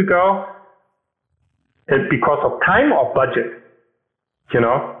them to go, and because of time or budget, you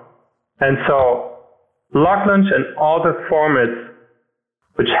know? And so LocLunch and all the formats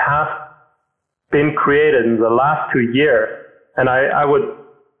which have been created in the last 2 years, and I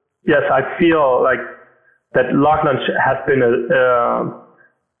feel like that LocLunch has been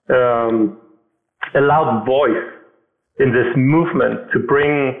a loud voice in this movement to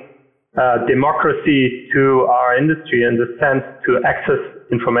bring democracy to our industry in the sense to access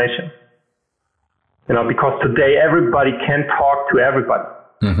information. You know, because today everybody can talk to everybody.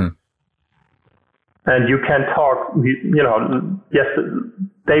 And you can talk, you know,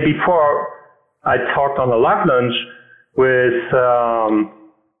 day before I talked on a LocLunch with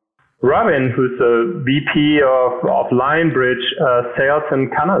Robin, who's a VP of Lionbridge sales in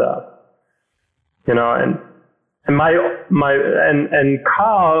Canada. You know, and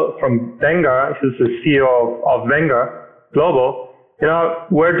Carl from Wenger, who's the CEO of Wenger Global, you know,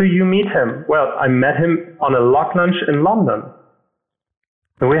 where do you meet him? Well, I met him on a LocLunch in London.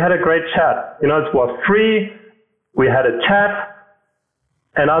 And we had a great chat. You know, it was free. We had a chat.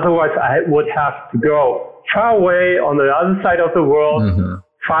 And otherwise, I would have to go far away on the other side of the world,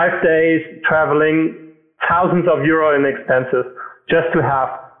 5 days traveling, thousands of euro in expenses, just to have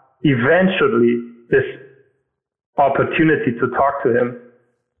eventually this opportunity to talk to him.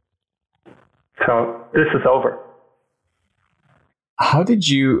 So this is over. How did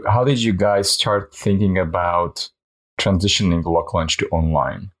you guys start thinking about transitioning LocLunch to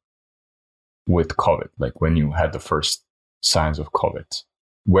online with COVID? Like when you had the first signs of COVID,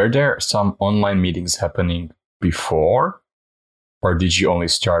 were there some online meetings happening before, or did you only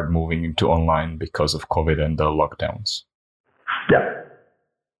start moving into online because of COVID and the lockdowns? Yeah.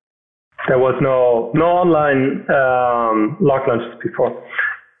 There was no online LocLunches before.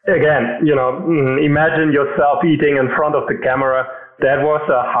 Again, you know, imagine yourself eating in front of the camera. That was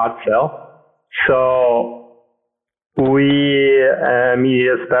a hard sell. So me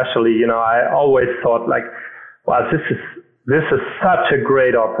especially, you know, I always thought like, wow, this is such a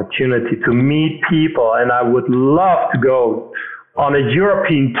great opportunity to meet people, and I would love to go on a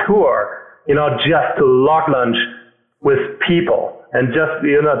European tour, you know, just to LocLunch with people and just,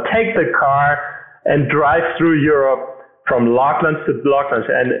 you know, take the car and drive through Europe from LocLunch to LocLunch.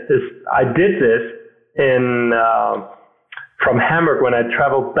 And I did this in from Hamburg, when I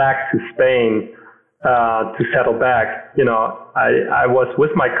traveled back to Spain to settle back, I was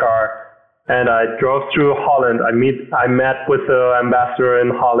with my car and I drove through Holland. I met with the ambassador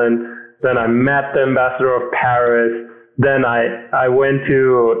in Holland. Then I met the ambassador of Paris. Then I went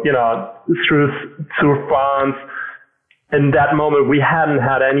to, through France. In that moment, we hadn't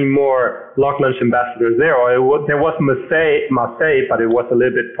had any more LocLunch ambassadors there. There was Marseille, but it was a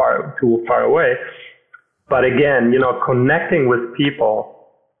little bit too far away. But again, connecting with people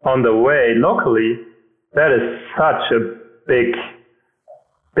on the way locally, that is such a big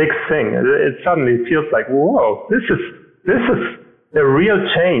thing. It suddenly feels like, whoa, this is a real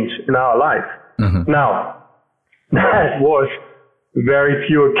change in our life. Mm-hmm. Now, that was very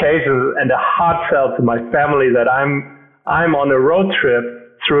few occasions, and a heartfelt to my family that I'm on a road trip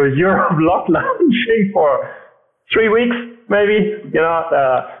through Europe LocLunching for 3 weeks, maybe.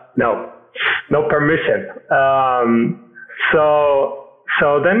 No permission.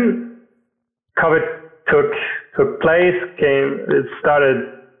 So then COVID took place. It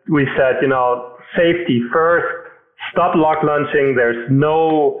started. We said, safety first. Stop LocLunching. There's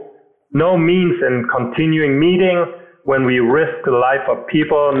no means in continuing meeting when we risk the life of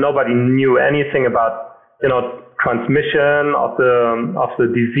people. Nobody knew anything about transmission of the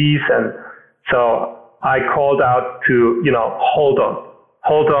disease, and so I called out to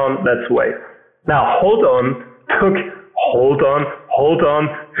hold on, let's wait. Now hold on took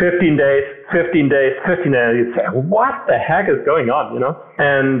 15 days. You say, what the heck is going on,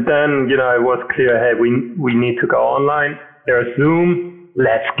 And then, it was clear, hey, we need to go online. There's Zoom.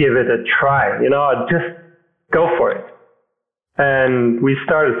 Let's give it a try, just go for it. And we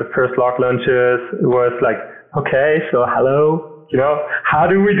started the first LocLunches. It was like, okay, so hello, how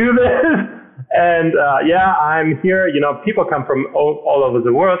do we do this? And I'm here, people come from all over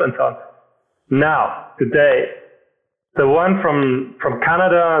the world and so on. Now, today, the one from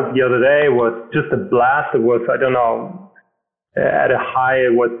Canada the other day was just a blast. It was, I don't know, at a high,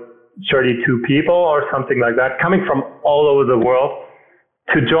 it was 32 people or something like that, coming from all over the world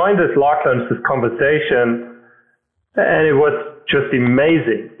to join this LocLunch, this conversation. And it was just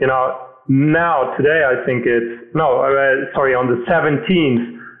amazing. Now, today, I think on the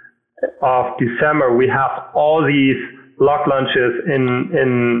 17th of December, we have all these LocLunches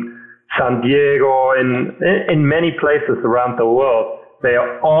in San Diego, in many places around the world. They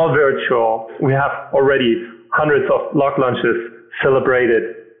are all virtual. We have already hundreds of LocLunches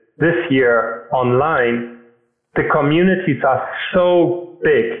celebrated this year online. The communities are so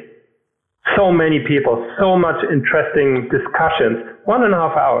big, so many people, so much interesting discussions.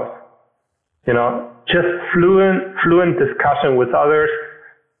 1.5 hours, just fluent discussion with others.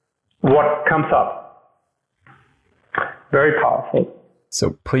 What comes up? Very powerful.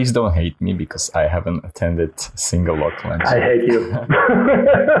 So please don't hate me because I haven't attended a single LocLunch. I hate you.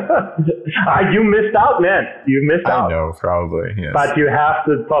 You missed out, man. You missed out. I know, probably, yes. But you have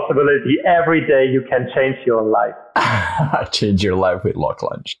the possibility every day you can change your life. Change your life with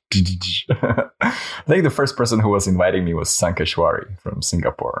LocLunch. I think the first person who was inviting me was Sankeshwari from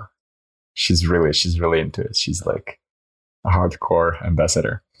Singapore. She's really into it. She's like a hardcore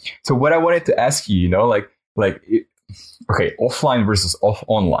ambassador. So what I wanted to ask you, okay, offline versus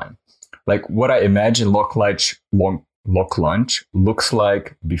online. Like what I imagine LocLunch looks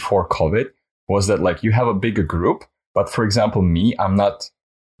like before COVID was that like you have a bigger group, but for example, me, I'm not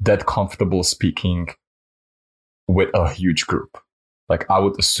that comfortable speaking with a huge group. Like I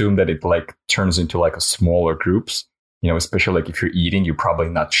would assume that it like turns into like a smaller groups, especially like if you're eating, you're probably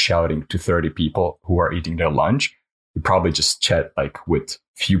not shouting to 30 people who are eating their lunch. You probably just chat like with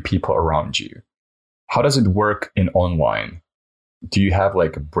few people around you. How does it work in online? Do you have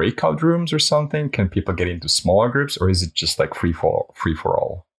like breakout rooms or something? Can people get into smaller groups, or is it just like free for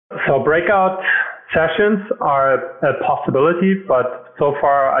all? So breakout sessions are a possibility, but so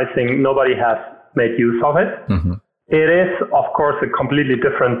far I think nobody has made use of it. Mm-hmm. It is, of course, a completely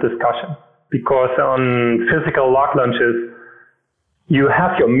different discussion because on physical LocLunches, you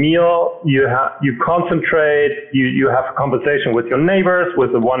have your meal, you concentrate, you have a conversation with your neighbors,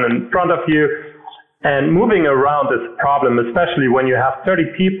 with the one in front of you. And moving around is a problem, especially when you have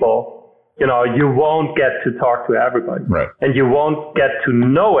 30 people, you won't get to talk to everybody. Right. And you won't get to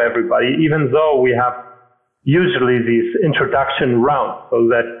know everybody, even though we have usually these introduction rounds. So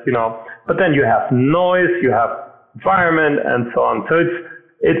that, but then you have noise, you have environment and so on. So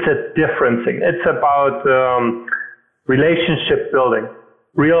it's a different thing. It's about relationship building,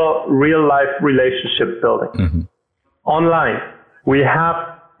 real life relationship building. Mm-hmm. Online, we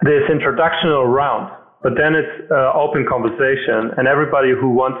have this introductional round, but then it's open conversation, and everybody who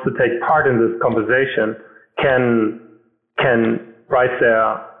wants to take part in this conversation can can write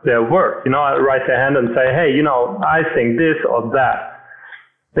their work, write their hand and say, hey, I think this or that.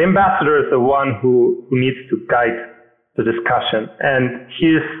 The ambassador is the one who needs to guide the discussion, and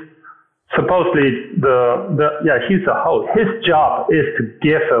he's supposedly he's the host. His job is to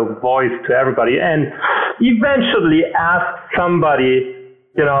give a voice to everybody and eventually ask somebody,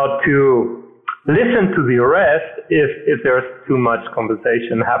 to listen to the rest if there's too much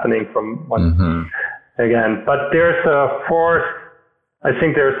conversation happening from one again. But there's a force, I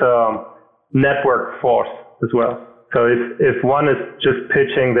think there's a network force as well. So if one is just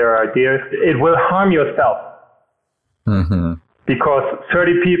pitching their ideas, it will harm yourself. Because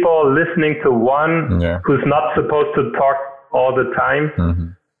 30 people listening to one who's not supposed to talk all the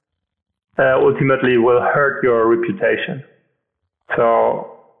time ultimately will hurt your reputation. So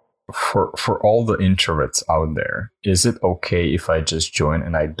for all the introverts out there, is it okay if I just join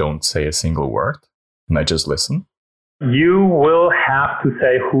and I don't say a single word and I just listen? You will have to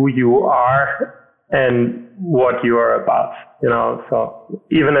say who you are and what you are about, so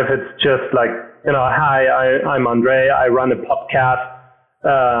even if it's just like, hi, I'm Andre, I run a podcast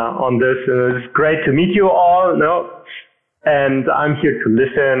on this, and it's great to meet you all, and I'm here to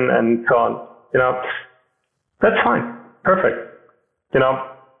listen and so on, that's fine, perfect,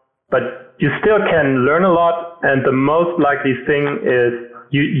 but you still can learn a lot, and the most likely thing is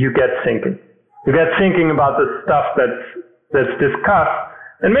you get thinking. You get thinking about the stuff that's discussed,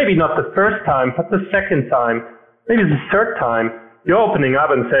 and maybe not the first time, but the second time, maybe the third time, you're opening up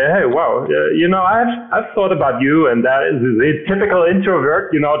and say, hey, wow, I've thought about you, and that is the typical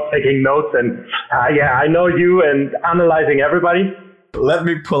introvert, taking notes and, I know you, and analyzing everybody. Let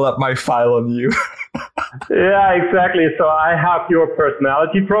me pull up my file on you. Yeah, exactly. So I have your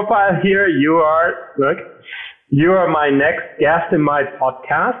personality profile here. You are my next guest in my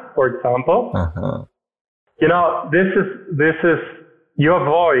podcast, for example. This is your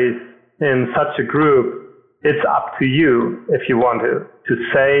voice in such a group. It's up to you if you want to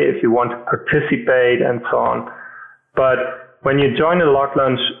say, if you want to participate, and so on. But when you join a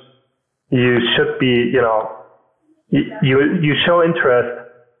LocLunch, you should be, you show interest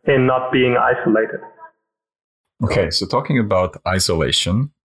in not being isolated. Okay, so talking about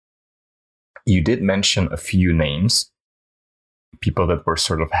isolation, you did mention a few names, people that were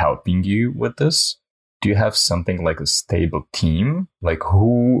sort of helping you with this. Do you have something like a stable team? Like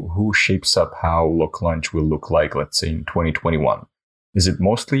who shapes up how LocLunch will look like, let's say, in 2021? Is it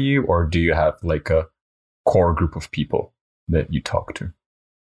mostly you, or do you have like a core group of people that you talk to?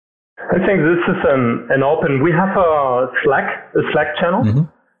 I think this is an open. We have a Slack channel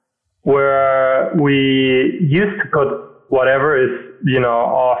where we used to put whatever is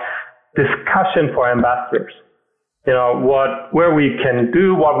of discussion for ambassadors. Where we can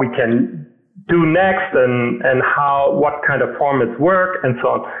do, what we can do next, and what kind of formats work, and so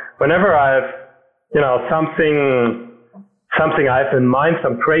on. Whenever I have something I have in mind,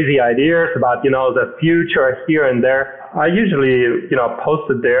 some crazy ideas about the future here and there, I usually post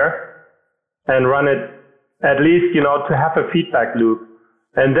it there and run it at least to have a feedback loop,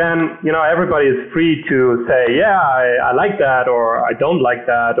 and then everybody is free to say, yeah, I like that, or I don't like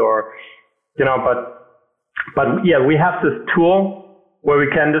that, or but yeah, we have this tool where we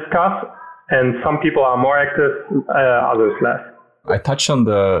can discuss. And some people are more active, others less. I touched on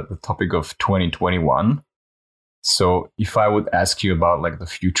the topic of 2021. So if I would ask you about like the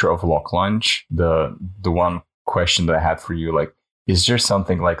future of LocLunch, the one question that I had for you, like, is there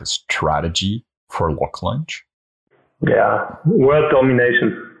something like a strategy for LocLunch? Yeah, world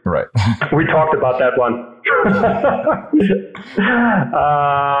domination. Right. We talked about that one.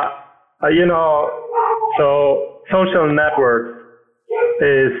 So social networks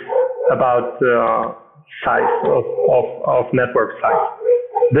is about size of network size.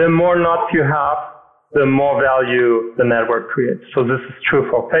 The more knots you have, the more value the network creates. So this is true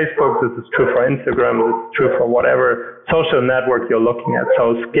for Facebook, this is true for Instagram, this is true for whatever social network you're looking at.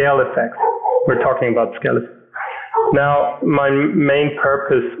 So scale effects. We're talking about scale effects. Now, my main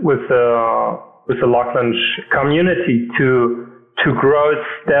purpose with the LocLunch community to grow it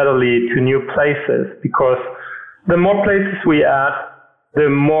steadily to new places, because the more places we add, the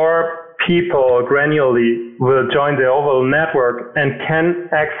more people granularly will join the overall network and can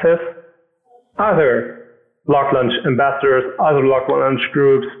access other LocLunch ambassadors, other LocLunch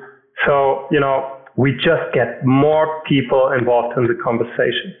groups. So, we just get more people involved in the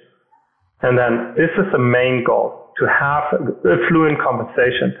conversation. And then this is the main goal, to have a fluent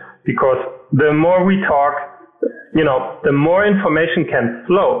conversation, because the more we talk, the more information can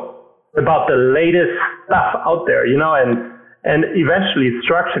flow about the latest stuff out there, and eventually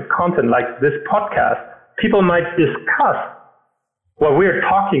structured content like this podcast, people might discuss what we're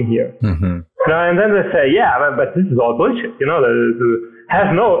talking here. Mm-hmm. And then they say, yeah, but this is all bullshit.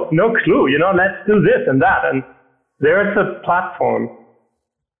 Has no clue. Let's do this and that. And there's a platform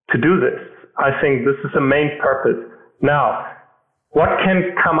to do this. I think this is the main purpose. Now, what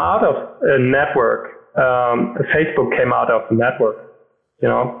can come out of a network? Facebook came out of a network.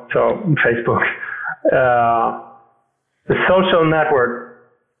 So Facebook, the social network,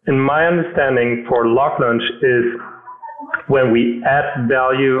 in my understanding for LocLunch, is when we add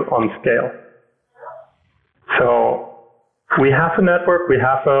value on scale. So we have a network, we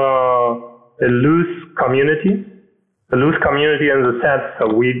have a loose community in the sense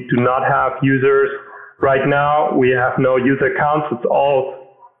that we do not have users right now. We have no user accounts. It's all,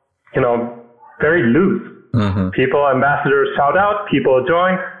 very loose. Mm-hmm. People, ambassadors shout out, people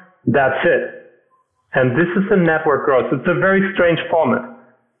join, that's it. And this is a network growth. It's a very strange format.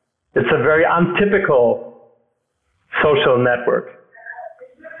 It's a very untypical social network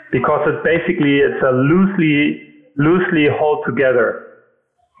because it's a loosely hold together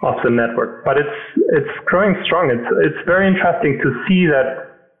of the network, but it's growing strong. It's very interesting to see that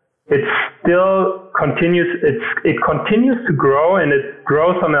it still continues. It continues to grow, and it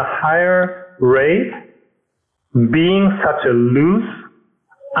grows on a higher rate, being such a loose,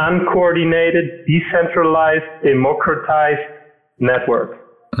 uncoordinated, decentralized, democratized network.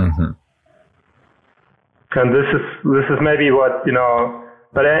 Mm-hmm. And this is maybe what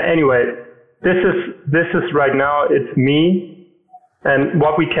But anyway, this is right now. It's me. And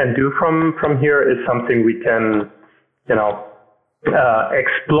what we can do from here is something we can,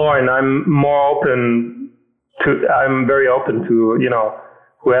 explore. And I'm very open to,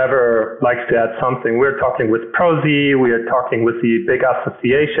 whoever likes to add something. We're talking with Prozi. We are talking with the big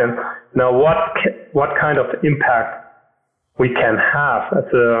association. Now, what kind of impact we can have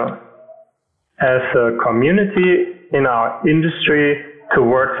as a community in our industry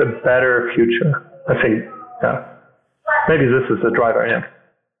towards a better future? I think, yeah. Maybe this is the driver, yeah.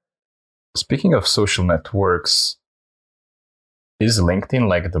 Speaking of social networks, is LinkedIn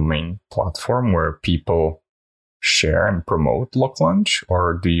like the main platform where people share and promote LocLunch,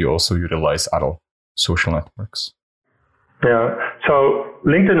 or do you also utilize other social networks? Yeah, so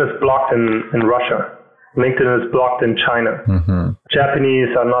LinkedIn is blocked in Russia. LinkedIn is blocked in China. Mm-hmm.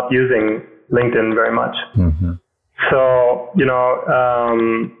 Japanese are not using LinkedIn very much. Mm-hmm. So,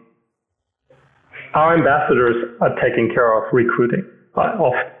 our ambassadors are taking care of recruiting,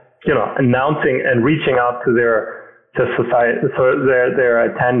 of announcing and reaching out to their society, so their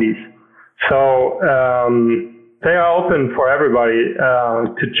attendees. So they are open for everybody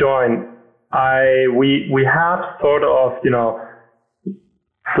to join. We have sort of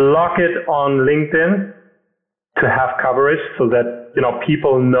lock it on LinkedIn to have coverage so that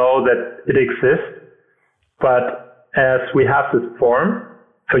people know that it exists. But as we have this forum,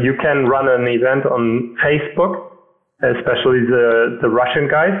 so you can run an event on Facebook, especially the Russian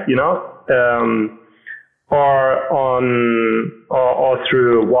guys, or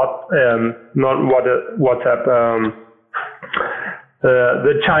through WhatsApp,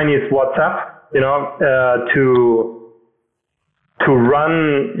 the Chinese WhatsApp, to run,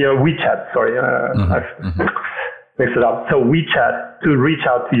 WeChat. Sorry, I've mixed it up. So WeChat to reach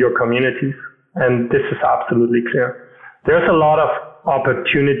out to your communities, and this is absolutely clear. There's a lot of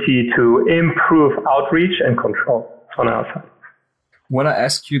opportunity to improve outreach and control on our side. When I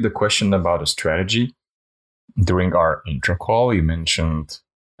asked you the question about a strategy during our intro call, you mentioned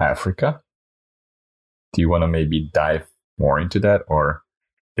Africa. Do you want to maybe dive more into that, or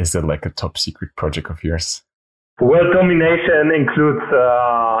is it like a top secret project of yours? World domination includes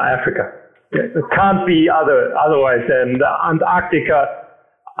Africa. It can't be otherwise. And Antarctica,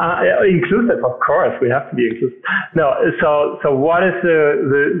 inclusive, of course, we have to be inclusive. No, so what is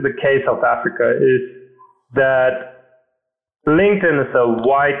the case of Africa is that LinkedIn is a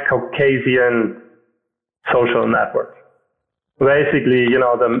white Caucasian social network. Basically,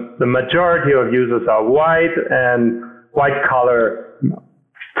 the majority of users are white and white collar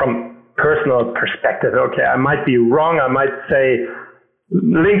from personal perspective. Okay, I might be wrong. I might say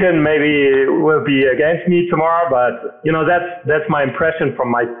LinkedIn maybe will be against me tomorrow, but that's my impression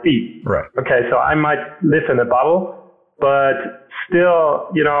from my feed. Right. Okay, so I might live in a bubble, but still,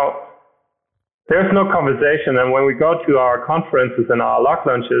 there's no conversation. And when we go to our conferences and our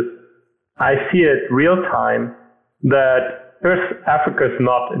LocLunches, I see it real time that Africa is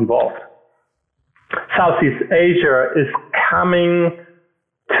not involved. Southeast Asia is coming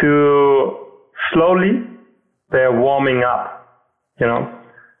to slowly. They're warming up.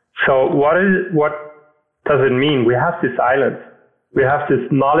 So what does it mean? We have these islands. We have these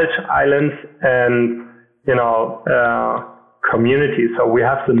knowledge islands, and community. So we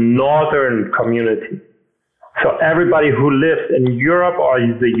have the northern community. So everybody who lives in Europe or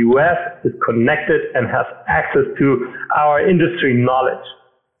the US is connected and has access to our industry knowledge.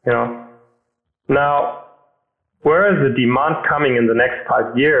 Now, where is the demand coming in the next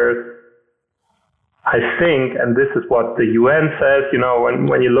 5 years? I think, and this is what the UN says,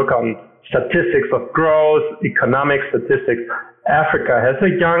 when you look on statistics of growth, economic statistics, Africa has a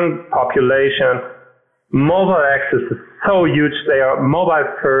young population. Mobile access is so huge. They are mobile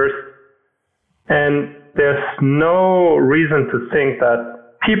first. And there's no reason to think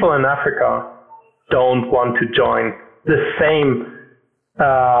that people in Africa don't want to join the same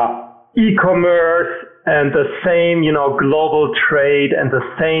e-commerce and the same, global trade and the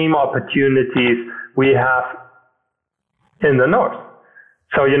same opportunities we have in the north.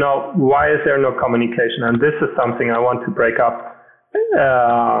 So, why is there no communication? And this is something I want to break up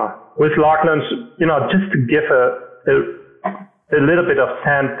with LocLunch, just to give a little bit of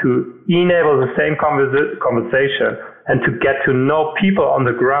sense to enable the same conversation and to get to know people on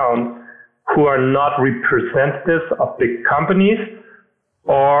the ground who are not representatives of big companies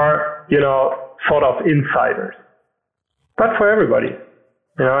or, sort of insiders, but for everybody,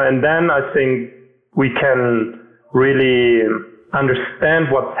 and then I think we can really understand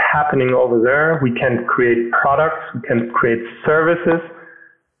what's happening over there. We can create products, we can create services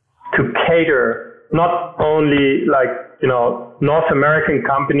to cater not only North American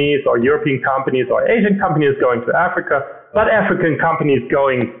companies or European companies or Asian companies going to Africa, but African companies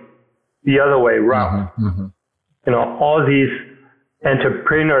going the other way around. Mm-hmm. All these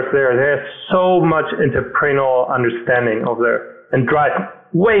entrepreneurs there's so much entrepreneurial understanding over there and drive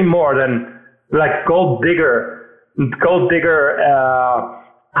way more than gold digger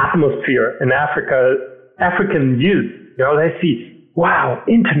atmosphere in Africa. African youth, they see, wow,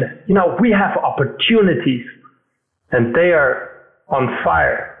 internet, we have opportunities, and they are on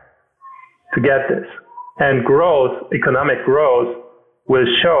fire to get this. And growth, economic growth will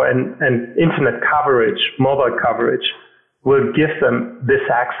show, and internet coverage, mobile coverage will give them this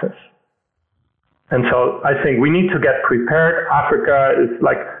access. And so I think we need to get prepared. Africa is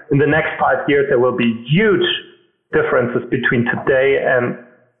in the next 5 years, there will be huge differences between today and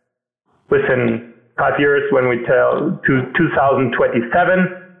within 5 years when we tell to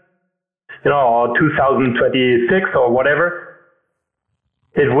 2027, or 2026 or whatever.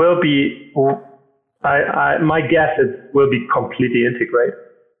 It will be, my guess, it will be completely integrated.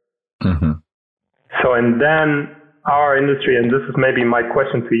 Mm-hmm. So, and then our industry, and this is maybe my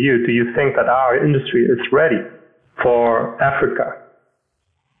question to you, do you think that our industry is ready for Africa?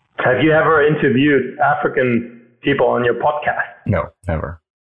 Have you ever interviewed African people on your podcast? No, never.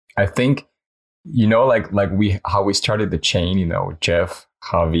 I think, how we started the chain, Jeff,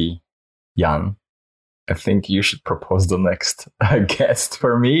 Javi, Jan. I think you should propose the next guest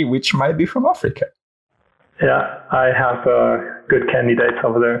for me, which might be from Africa. Yeah, I have good candidates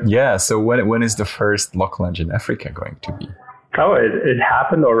over there. Yeah, so when is the first LocLunch in Africa going to be? Oh, it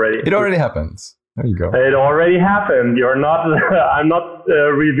happened already. It already happens. There you go. It already happened. I'm not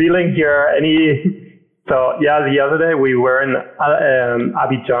revealing here any. So yeah, the other day we were in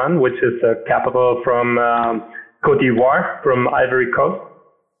Abidjan, which is a capital from Côte d'Ivoire, from Ivory Coast.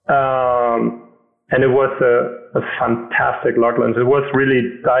 And it was a fantastic LocLunch. It was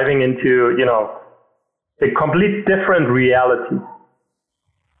really diving into, a complete different reality.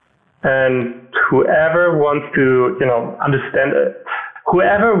 And whoever wants to, understand it,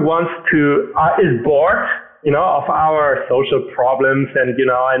 whoever wants to, is bored, of our social problems and,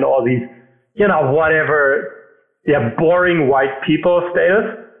 and all these, whatever, boring white people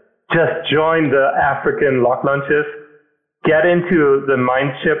status, just join the African LocLunches, get into the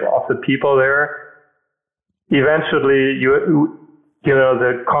mindship of the people there. Eventually,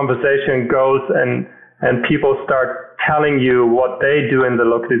 the conversation goes and people start telling you what they do in the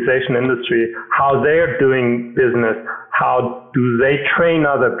localization industry, how they're doing business, how do they train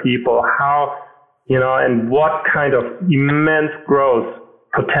other people, how, and what kind of immense growth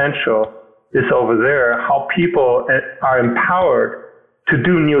potential is over there, how people are empowered to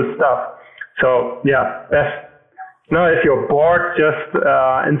do new stuff. So yeah, if you're bored, just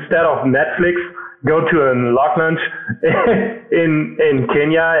instead of Netflix, go to a LocLunch in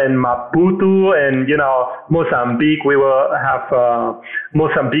Kenya, in Maputo, and Mozambique. We will have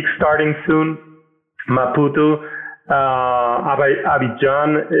Mozambique starting soon. Maputo, Abidjan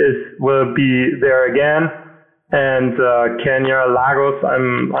will be there again, and Kenya, Lagos.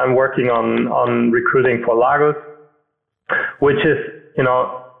 I'm working on recruiting for Lagos, which is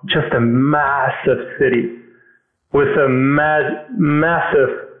just a massive city with a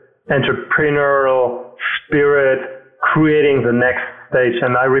massive entrepreneurial spirit, creating the next stage.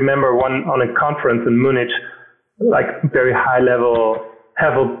 And I remember one on a conference in Munich, like very high level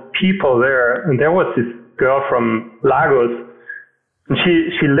people there. And there was this girl from Lagos, and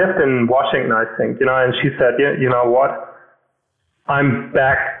she lived in Washington, I think, and she said, you know what? I'm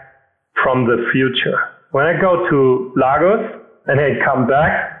back from the future. When I go to Lagos and I come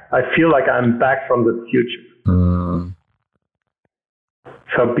back, I feel like I'm back from the future.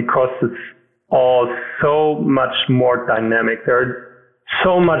 So because it's all so much more dynamic, there are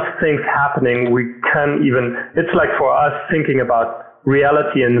so much things happening. We can't even, it's like for us thinking about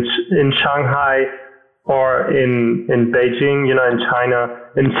reality in Shanghai or in Beijing, in China,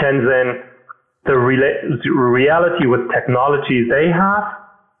 in Shenzhen, the reality with technology they have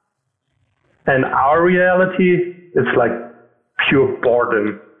and our reality is like pure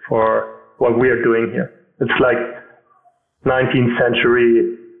boredom for what we are doing here. It's like 19th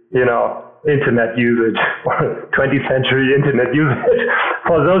century, internet usage or 20th century internet usage.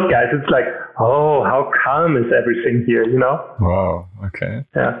 For those guys, it's like, oh, how calm is everything here, Wow, okay.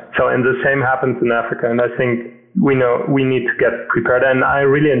 Yeah. So, and the same happens in Africa. And I think we need to get prepared. And I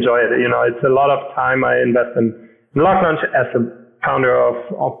really enjoy it. It's a lot of time I invest in LocLunch as a founder of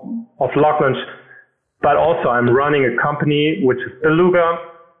LocLunch, but also I'm running a company, which is Beluga.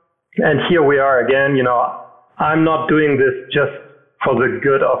 And here we are again, I'm not doing this just for the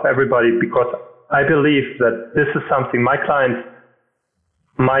good of everybody, because I believe that this is something my clients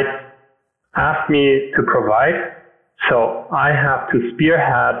might ask me to provide. So I have to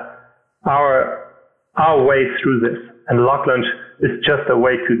spearhead our way through this. And LocLunch is just a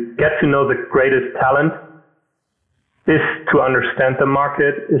way to get to know the greatest talent, is to understand the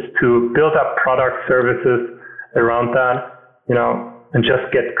market, is to build up product services around that, and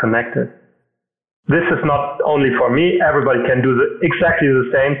just get connected. This is not only for me. Everybody can do exactly the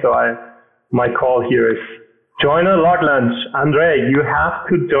same. So my call here is join a LocLunch. Andre, you have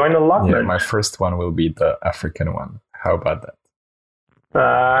to join a LocLunch. Yeah, my first one will be the African one. How about that?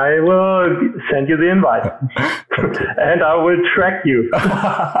 I will send you the invite. And I will track you.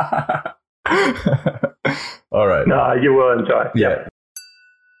 All right. No, you will enjoy. Yeah.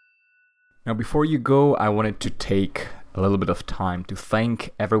 Now, before you go, I wanted to take a little bit of time to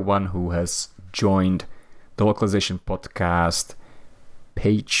thank everyone who has joined the Localization Podcast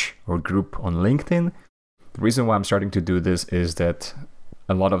page or group on LinkedIn. The reason why I'm starting to do this is that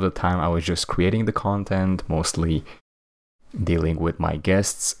a lot of the time I was just creating the content, mostly dealing with my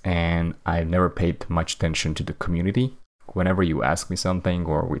guests, and I've never paid much attention to the community. Whenever you ask me something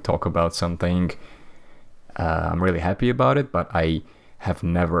or we talk about something, I'm really happy about it, but I have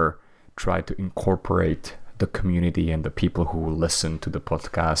never tried to incorporate the community and the people who listen to the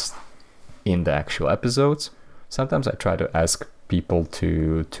podcast in the actual episodes. Sometimes I try to ask people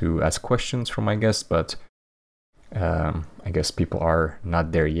to ask questions from my guests, but I guess people are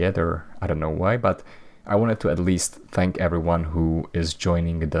not there yet, or I don't know why, but I wanted to at least thank everyone who is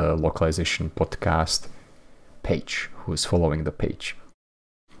joining the Localization Podcast page, who is following the page.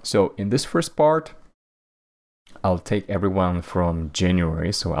 So in this first part, I'll take everyone from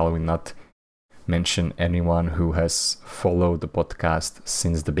January, so I will not mention anyone who has followed the podcast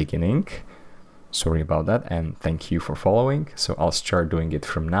since the beginning. Sorry about that, and thank you for following. So I'll start doing it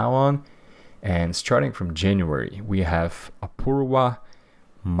from now on. And starting from January, we have Apurva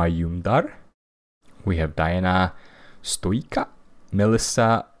Mayumdar, we have Diana Stoika,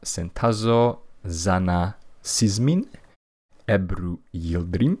 Melissa Sentazo, Zana Sizmin, Ebru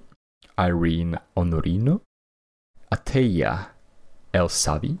Yildirim, Irene Honorino, Ateya El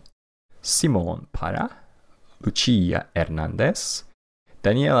Savi, Simon Para, Lucia Hernandez,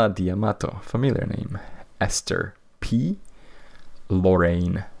 Daniela Diamato, familiar name, Esther P,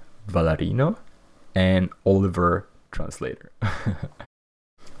 Lorraine Valerino, and Oliver Translator.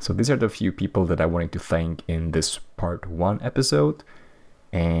 So these are the few people that I wanted to thank in this part 1 episode,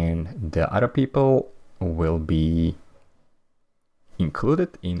 and the other people will be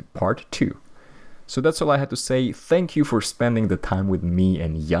included in part 2. So that's all I had to say. Thank you for spending the time with me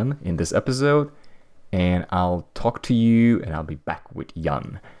and Jan in this episode, and I'll talk to you, and I'll be back with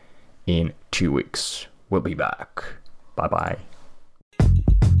Jan in 2 weeks. We'll be back. Bye-bye.